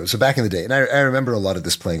you, so back in the day, and I remember a lot of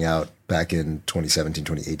this playing out back in 2017,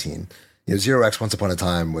 2018. 0x once upon a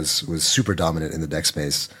time was super dominant in the DEX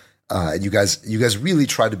space. And you guys really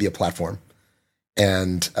tried to be a platform.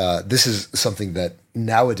 And this is something that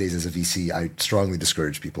nowadays as a VC, I strongly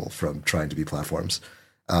discourage people from trying to be platforms.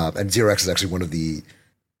 And 0x is actually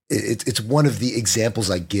it's one of the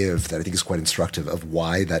examples I give that I think is quite instructive of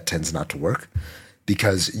why that tends not to work.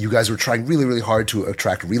 Because you guys were trying really, really hard to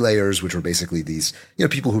attract relayers, which were basically these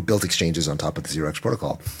people who built exchanges on top of the 0x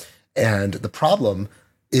protocol. And the problem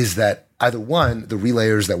is that either one, the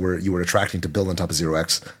relayers that you were attracting to build on top of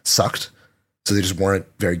 0x sucked, so they just weren't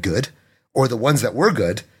very good. Or the ones that were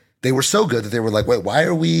good, they were so good that they were like, wait, why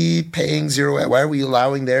are we paying 0x? Why are we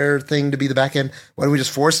allowing their thing to be the backend? Why don't we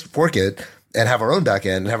just fork it and have our own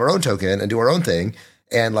backend and have our own token and do our own thing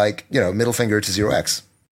and middle finger to 0x?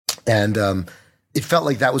 And it felt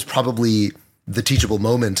like that was probably the teachable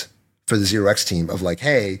moment for the 0x team of like,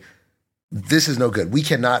 hey, this is no good. We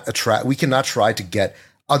cannot try to get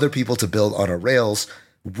other people to build on our rails.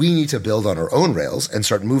 We need to build on our own rails and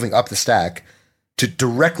start moving up the stack to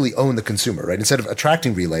directly own the consumer, right? Instead of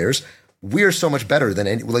attracting relayers, we're so much better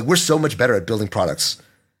we're so much better at building products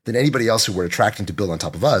than anybody else who we're attracting to build on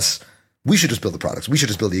top of us. We should just build the products. We should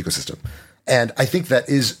just build the ecosystem. And I think that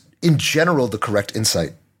is, in general, the correct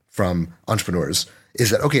insight from entrepreneurs is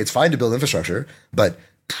that, okay, it's fine to build infrastructure, but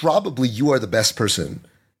probably you are the best person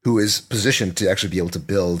who is positioned to actually be able to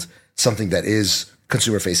build something that is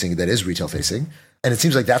consumer facing, that is retail facing. And it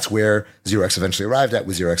seems like that's where 0x eventually arrived at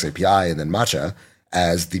with 0x API and then Matcha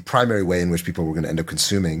as the primary way in which people were going to end up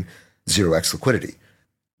consuming 0x liquidity.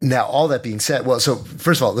 Now, all that being said, well, so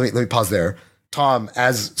first of all, let me pause there. Tom,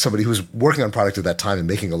 as somebody who was working on product at that time and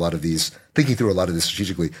thinking through a lot of this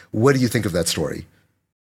strategically, what do you think of that story?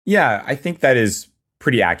 Yeah, I think that is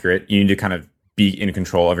pretty accurate. You need to kind of be in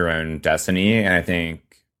control of your own destiny. And I think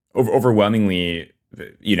overwhelmingly,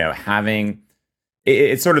 having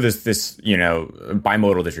it's sort of this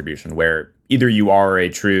bimodal distribution where either you are a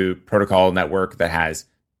true protocol network that has,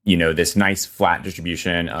 this nice flat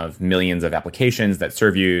distribution of millions of applications that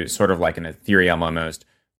serve you sort of like an Ethereum almost,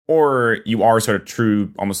 or you are sort of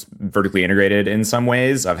true, almost vertically integrated in some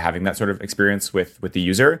ways of having that sort of experience with the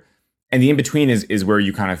user. And the in-between is where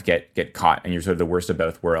you kind of get caught and you're sort of the worst of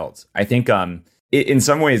both worlds. I think in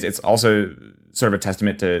some ways, it's also sort of a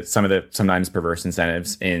testament to some of the sometimes perverse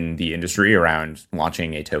incentives in the industry around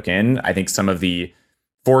launching a token. I think some of the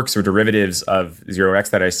forks or derivatives of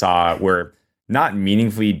 0x that I saw were not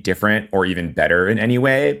meaningfully different or even better in any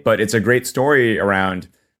way, but it's a great story around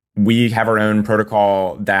we have our own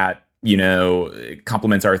protocol that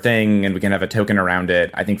complements our thing and we can have a token around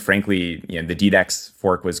it. I think, frankly, the DDEX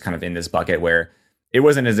fork was kind of in this bucket where it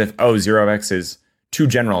wasn't as if, 0x is too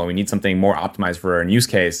general and we need something more optimized for our use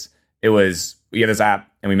case. It was, we have this app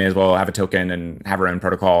and we may as well have a token and have our own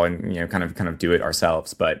protocol and, kind of do it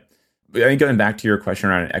ourselves. But I think going back to your question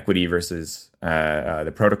around equity versus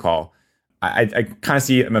the protocol, I kind of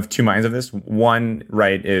see I'm of two minds of this. One,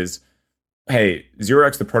 right, is, hey,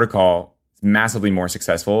 0x, the protocol, massively more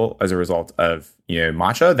successful as a result of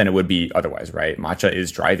Matcha than it would be otherwise, right? Matcha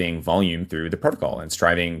is driving volume through the protocol and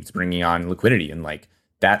it's bringing on liquidity, and like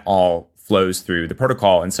that all flows through the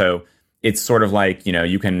protocol. And so it's sort of like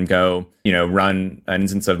you can go run an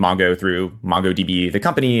instance of Mongo through MongoDB, the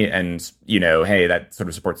company, and hey, that sort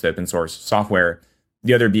of supports the open source software.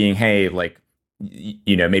 The other being, hey, like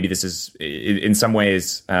maybe this is in some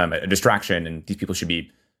ways a distraction, and these people should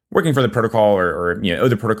be working for the protocol or owe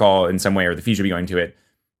the protocol in some way, or the fee should be going to it.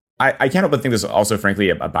 I can't help but think this is also, frankly,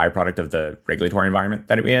 a byproduct of the regulatory environment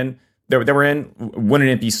that we're in. Wouldn't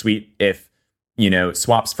it be sweet if,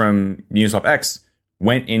 swaps from Uniswap X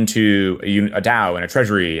went into a DAO and a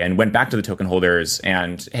treasury and went back to the token holders,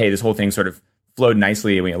 and hey, this whole thing sort of flowed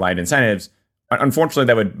nicely and we aligned incentives. Unfortunately,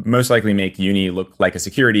 that would most likely make Uni look like a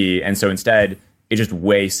security. And so instead, it's just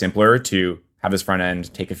way simpler to have this front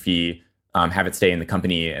end, take a fee, have it stay in the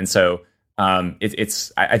company. And so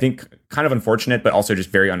it's I think, kind of unfortunate, but also just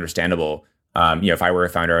very understandable. If I were a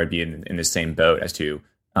founder, I'd be in the same boat as to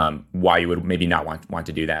why you would maybe not want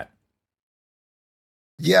to do that.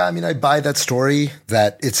 Yeah, I mean, I buy that story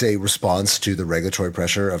that it's a response to the regulatory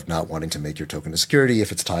pressure of not wanting to make your token a security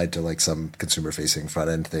if it's tied to like some consumer-facing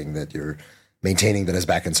front-end thing that you're maintaining that has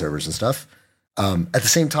back-end servers and stuff. At the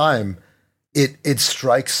same time, it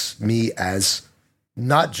strikes me as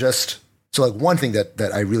not just so like one thing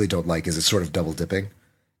that I really don't like is it's sort of double dipping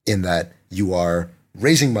in that you are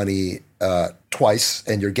raising money twice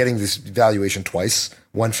and you're getting this valuation twice,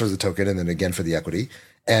 one for the token and then again for the equity.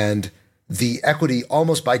 And the equity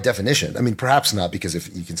almost by definition, I mean, perhaps not, because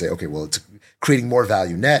if you can say, okay, well, it's creating more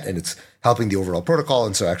value net and it's helping the overall protocol.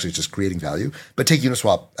 And so actually it's just creating value. But take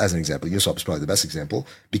Uniswap as an example. Uniswap is probably the best example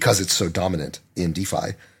because it's so dominant in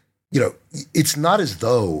DeFi. It's not as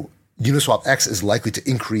though Uniswap X is likely to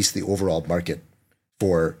increase the overall market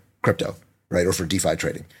for crypto, right? Or for DeFi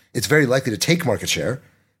trading. It's very likely to take market share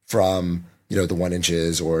from, the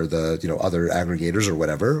 1inches or the, other aggregators or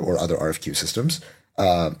whatever, or other RFQ systems.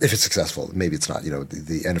 If it's successful. Maybe it's not.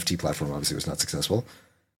 The NFT platform obviously was not successful.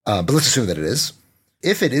 But let's assume that it is.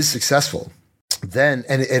 If it is successful, then,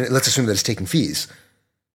 and let's assume that it's taking fees,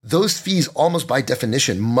 those fees almost by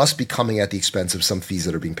definition must be coming at the expense of some fees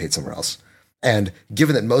that are being paid somewhere else. And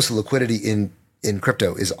given that most of the liquidity in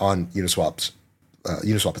crypto is on Uniswap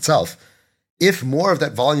itself, if more of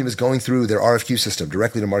that volume is going through their RFQ system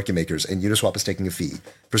directly to market makers and Uniswap is taking a fee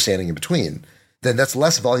for standing in between, then that's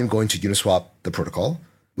less volume going to Uniswap, the protocol,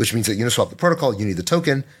 which means that Uniswap, the protocol, Uni, the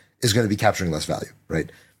token, is going to be capturing less value,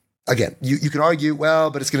 right? Again, you can argue,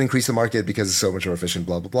 well, but it's going to increase the market because it's so much more efficient,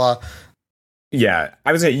 blah, blah, blah. Yeah,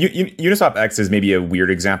 I would say Uniswap X is maybe a weird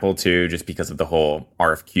example too, just because of the whole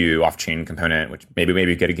RFQ off-chain component, which maybe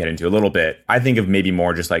we could get into a little bit. I think of maybe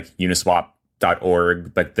more just like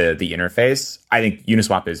Uniswap.org, but the interface. I think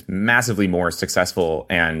Uniswap is massively more successful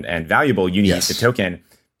and valuable. Uni, yes, the token,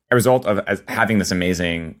 a result of having this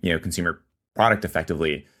amazing consumer product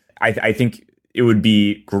effectively. I think it would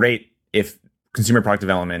be great if consumer product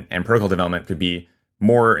development and protocol development could be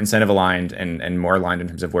more incentive aligned and more aligned in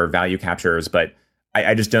terms of where value captures. But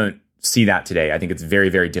I just don't see that today. I think it's very,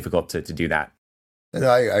 very difficult to do that. And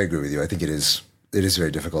I agree with you. I think it is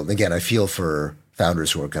very difficult. And again, I feel for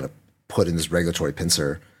founders who are kind of put in this regulatory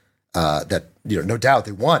pincer that, no doubt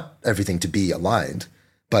they want everything to be aligned.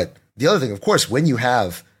 But the other thing, of course, when you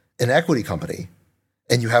have an equity company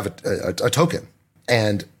and you have a token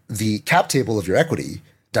and the cap table of your equity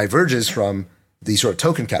diverges from the sort of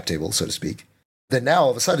token cap table, so to speak, then now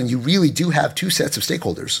all of a sudden you really do have two sets of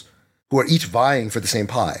stakeholders who are each vying for the same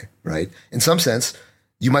pie, right? In some sense,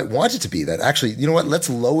 you might want it to be that actually, let's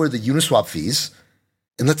lower the Uniswap fees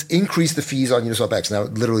and let's increase the fees on Uniswap X. Now,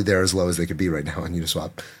 literally they're as low as they could be right now on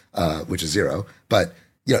Uniswap, which is 0. But,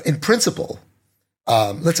 in principle,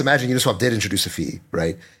 let's imagine Uniswap did introduce a fee,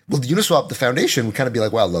 right? Well, the Uniswap, the foundation would kind of be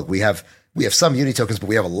like, well, look, we have some Uni tokens, but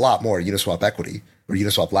we have a lot more Uniswap equity or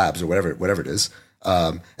Uniswap Labs or whatever it is.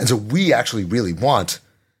 And so we actually really want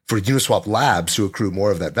for Uniswap Labs to accrue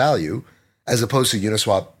more of that value as opposed to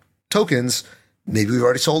Uniswap tokens. Maybe we've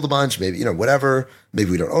already sold a bunch, maybe, whatever.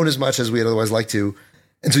 Maybe we don't own as much as we'd otherwise like to.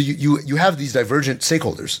 And so you have these divergent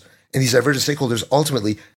stakeholders, and these divergent stakeholders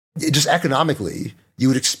ultimately, just economically, you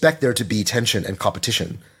would expect there to be tension and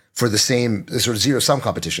competition for the same sort of zero-sum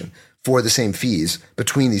competition for the same fees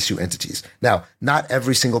between these two entities. Now, not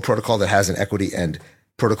every single protocol that has an equity and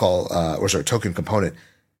protocol token component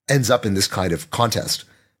ends up in this kind of contest,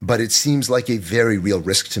 but it seems like a very real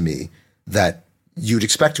risk to me that you'd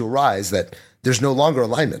expect to arise that there's no longer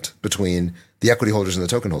alignment between the equity holders and the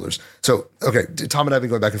token holders. So, okay, Tom and I have been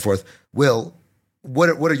going back and forth. Will, what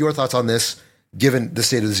are your thoughts on this, given the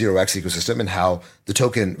state of the 0x ecosystem and how the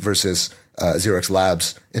token versus 0x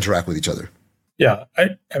Labs interact with each other? Yeah,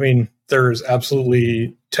 I mean, there's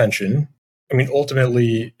absolutely tension. I mean,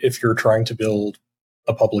 ultimately, if you're trying to build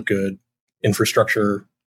a public good infrastructure,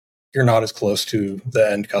 you're not as close to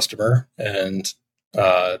the end customer. And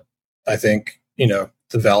I think, the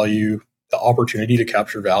value, the opportunity to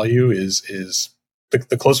capture value is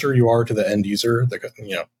the closer you are to the end user,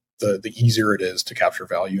 the easier it is to capture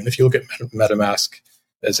value. And if you look at MetaMask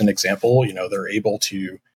as an example, they're able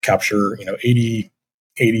to capture, 80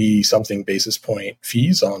 80 something basis point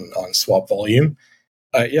fees on swap volume.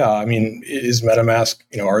 I mean, is MetaMask,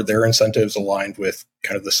 are their incentives aligned with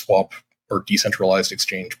kind of the swap or decentralized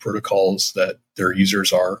exchange protocols that their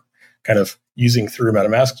users are kind of using through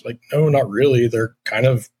MetaMask? Like, no, not really. They're kind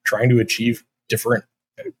of trying to achieve different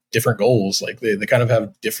goals. Like they kind of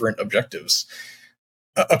have different objectives.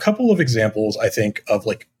 A couple of examples, I think, of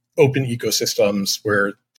like open ecosystems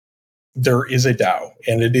where there is a DAO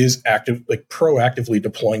and it is proactively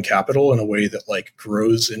deploying capital in a way that like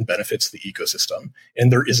grows and benefits the ecosystem.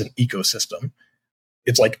 And there is an ecosystem.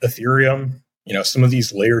 It's like Ethereum, some of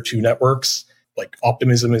these layer 2 networks, like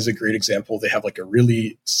Optimism is a great example. They have like a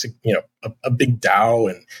really, a big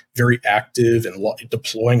DAO and very active and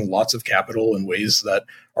deploying lots of capital in ways that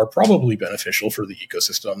are probably beneficial for the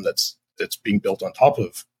ecosystem that's being built on top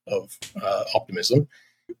of Optimism.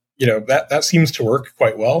 That seems to work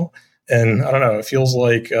quite well. And I don't know, it feels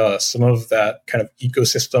like some of that kind of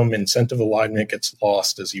ecosystem incentive alignment gets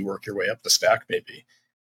lost as you work your way up the stack, maybe.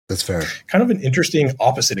 That's fair. Kind of an interesting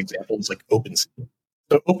opposite example is like OpenSea.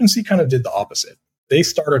 So OpenSea kind of did the opposite. They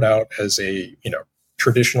started out as a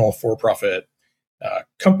traditional for-profit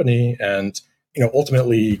company, and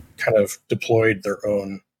ultimately kind of deployed their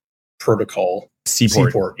own protocol.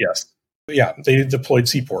 Seaport, yes. Yeah, they deployed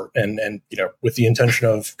Seaport, and with the intention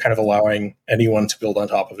of kind of allowing anyone to build on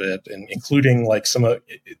top of it, and including like some of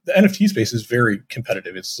the NFT space is very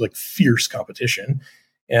competitive. It's like fierce competition,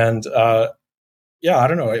 and I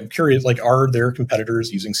don't know. I'm curious. Like, are there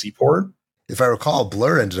competitors using Seaport? If I recall,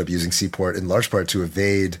 Blur ended up using Seaport in large part to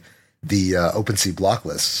evade the OpenSea block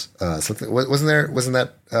lists. Wasn't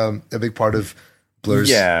that a big part of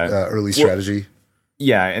Blur's early strategy?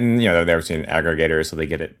 Yeah, and they're an aggregator, so they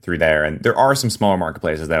get it through there. And there are some smaller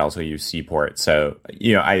marketplaces that also use Seaport. So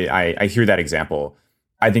I hear that example.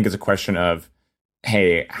 I think it's a question of,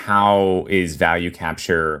 hey, how is value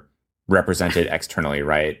capture represented externally,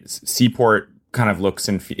 right? Seaport kind of looks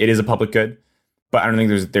and it is a public good, but I don't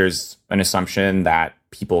think there's an assumption that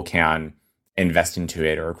people can invest into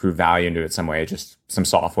it or accrue value into it some way. Just some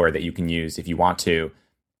software that you can use if you want to.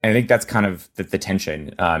 And I think that's kind of the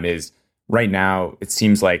tension is. Right now, it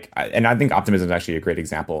seems like, and I think Optimism is actually a great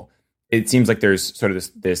example. It seems like there's sort of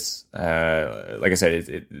this like I said,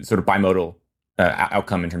 it's sort of bimodal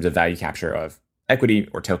outcome in terms of value capture of equity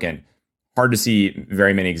or token. Hard to see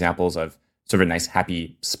very many examples of sort of a nice,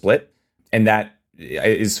 happy split, and that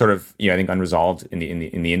is sort of I think unresolved in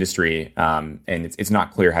the industry, and it's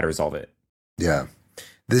not clear how to resolve it. Yeah,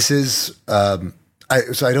 this is. So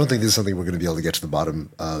I don't think this is something we're going to be able to get to the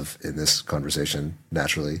bottom of in this conversation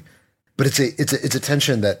naturally. But it's a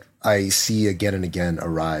tension that I see again and again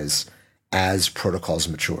arise as protocols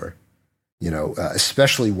mature,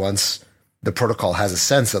 especially once the protocol has a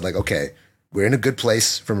sense that like, okay, we're in a good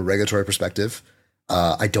place from a regulatory perspective.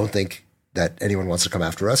 I don't think that anyone wants to come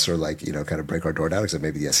after us or like, kind of break our door down, except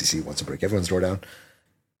maybe the SEC wants to break everyone's door down.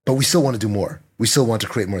 But we still want to do more. We still want to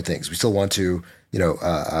create more things. We still want to,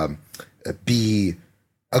 be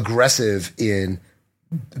aggressive in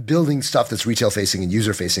building stuff that's retail facing and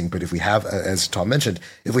user facing. But if we have, as Tom mentioned,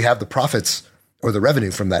 if we have the profits or the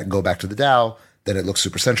revenue from that go back to the DAO, then it looks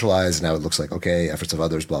super centralized. Now it looks like, okay, efforts of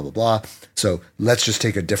others, blah, blah, blah. So let's just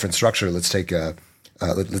take a different structure. Let's take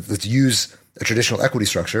let's use a traditional equity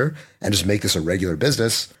structure and just make this a regular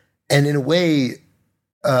business. And in a way,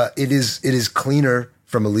 it is cleaner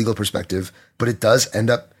from a legal perspective, but it does end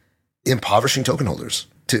up impoverishing token holders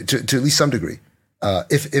to at least some degree.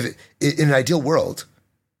 If in an ideal world,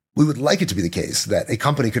 we would like it to be the case that a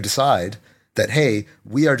company could decide that, hey,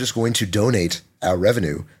 we are just going to donate our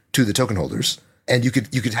revenue to the token holders. And you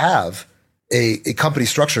could have a company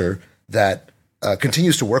structure that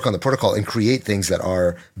continues to work on the protocol and create things that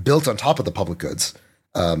are built on top of the public goods.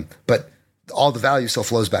 But all the value still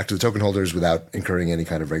flows back to the token holders without incurring any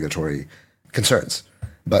kind of regulatory concerns.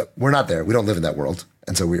 But we're not there. We don't live in that world.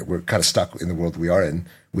 And so we're kind of stuck in the world we are in,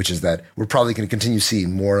 which is that we're probably going to continue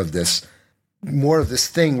seeing more of this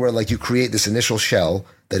thing where like you create this initial shell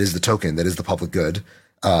that is the token, that is the public good.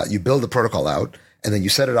 You build the protocol out and then you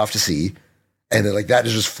set it off to sea. And then like that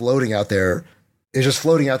is just floating out there. It's just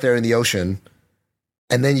floating out there in the ocean.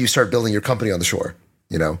 And then you start building your company on the shore.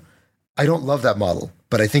 I don't love that model,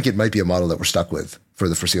 but I think it might be a model that we're stuck with for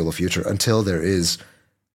the foreseeable future until there is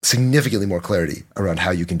significantly more clarity around how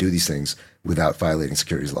you can do these things without violating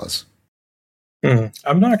securities laws.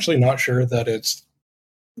 I'm actually not sure that it's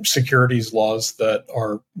securities laws that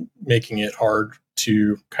are making it hard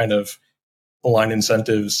to kind of align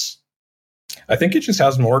incentives. I think it just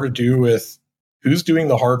has more to do with who's doing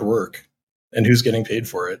the hard work and who's getting paid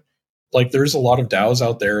for it. Like there's a lot of DAOs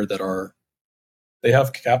out there that are they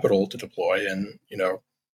have capital to deploy, and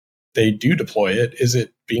they do deploy it. Is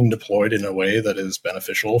it being deployed in a way that is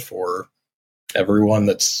beneficial for everyone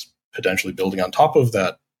that's potentially building on top of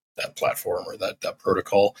that platform or that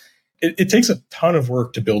protocol? It takes a ton of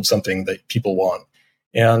work to build something that people want,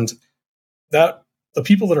 and that the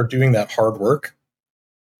people that are doing that hard work,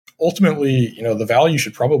 ultimately, the value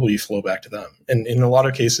should probably flow back to them. And in a lot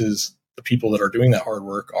of cases, the people that are doing that hard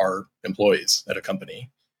work are employees at a company.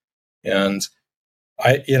 And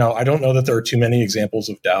I don't know that there are too many examples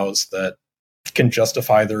of DAOs that can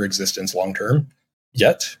justify their existence long term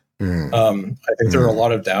yet. I think there are a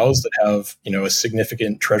lot of DAOs that have, a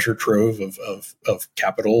significant treasure trove of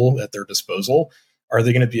capital at their disposal. Are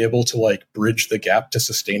they going to be able to bridge the gap to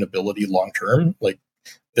sustainability long term? Like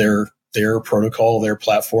their protocol, their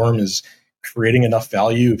platform is creating enough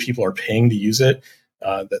value, people are paying to use it,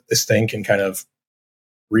 that this thing can kind of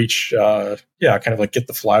reach, get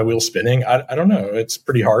the flywheel spinning. I don't know. It's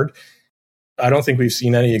pretty hard. I don't think we've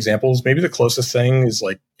seen any examples. Maybe the closest thing is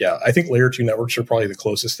I think layer 2 networks are probably the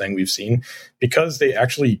closest thing we've seen, because they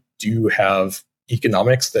actually do have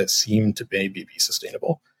economics that seem to maybe be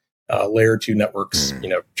sustainable. Layer 2 networks,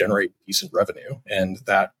 generate decent revenue, and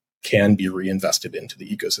that can be reinvested into the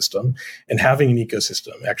ecosystem. And having an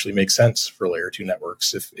ecosystem actually makes sense for layer 2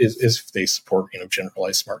 networks if they support,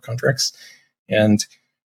 generalized smart contracts.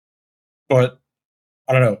 But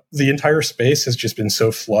I don't know, the entire space has just been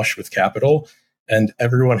so flush with capital, and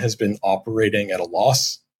everyone has been operating at a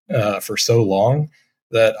loss for so long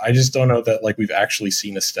that I just don't know that we've actually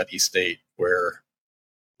seen a steady state where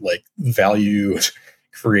value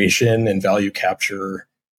creation and value capture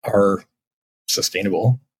are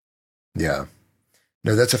sustainable. Yeah.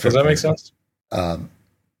 No, that's a fair Does that point. make sense?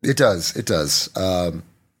 It does. It does.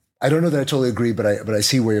 I don't know that I totally agree, but I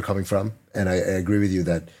see where you're coming from. And I agree with you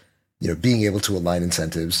that, being able to align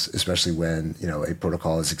incentives, especially when, a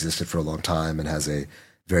protocol has existed for a long time and has a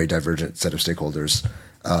very divergent set of stakeholders,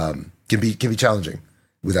 can be challenging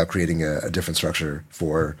without creating a different structure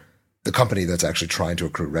for the company that's actually trying to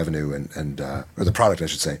accrue revenue or the product, I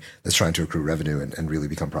should say, that's trying to accrue revenue and really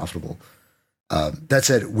become profitable. That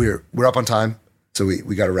said, we're up on time, so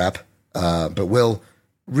we got to wrap. But Will,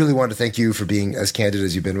 really wanted to thank you for being as candid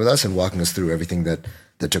as you've been with us and walking us through everything that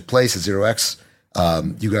took place at 0x.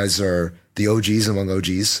 You guys are the OGs among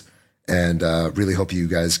OGs, and really hope you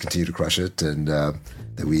guys continue to crush it, and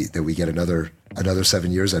that we get another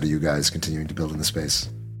 7 years out of you guys continuing to build in the space.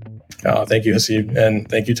 Thank you, Haseeb, and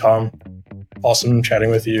thank you, Tom. Awesome chatting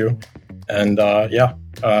with you, and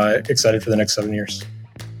excited for the next 7 years.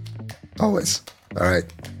 Always. All right.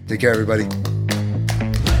 Take care, everybody.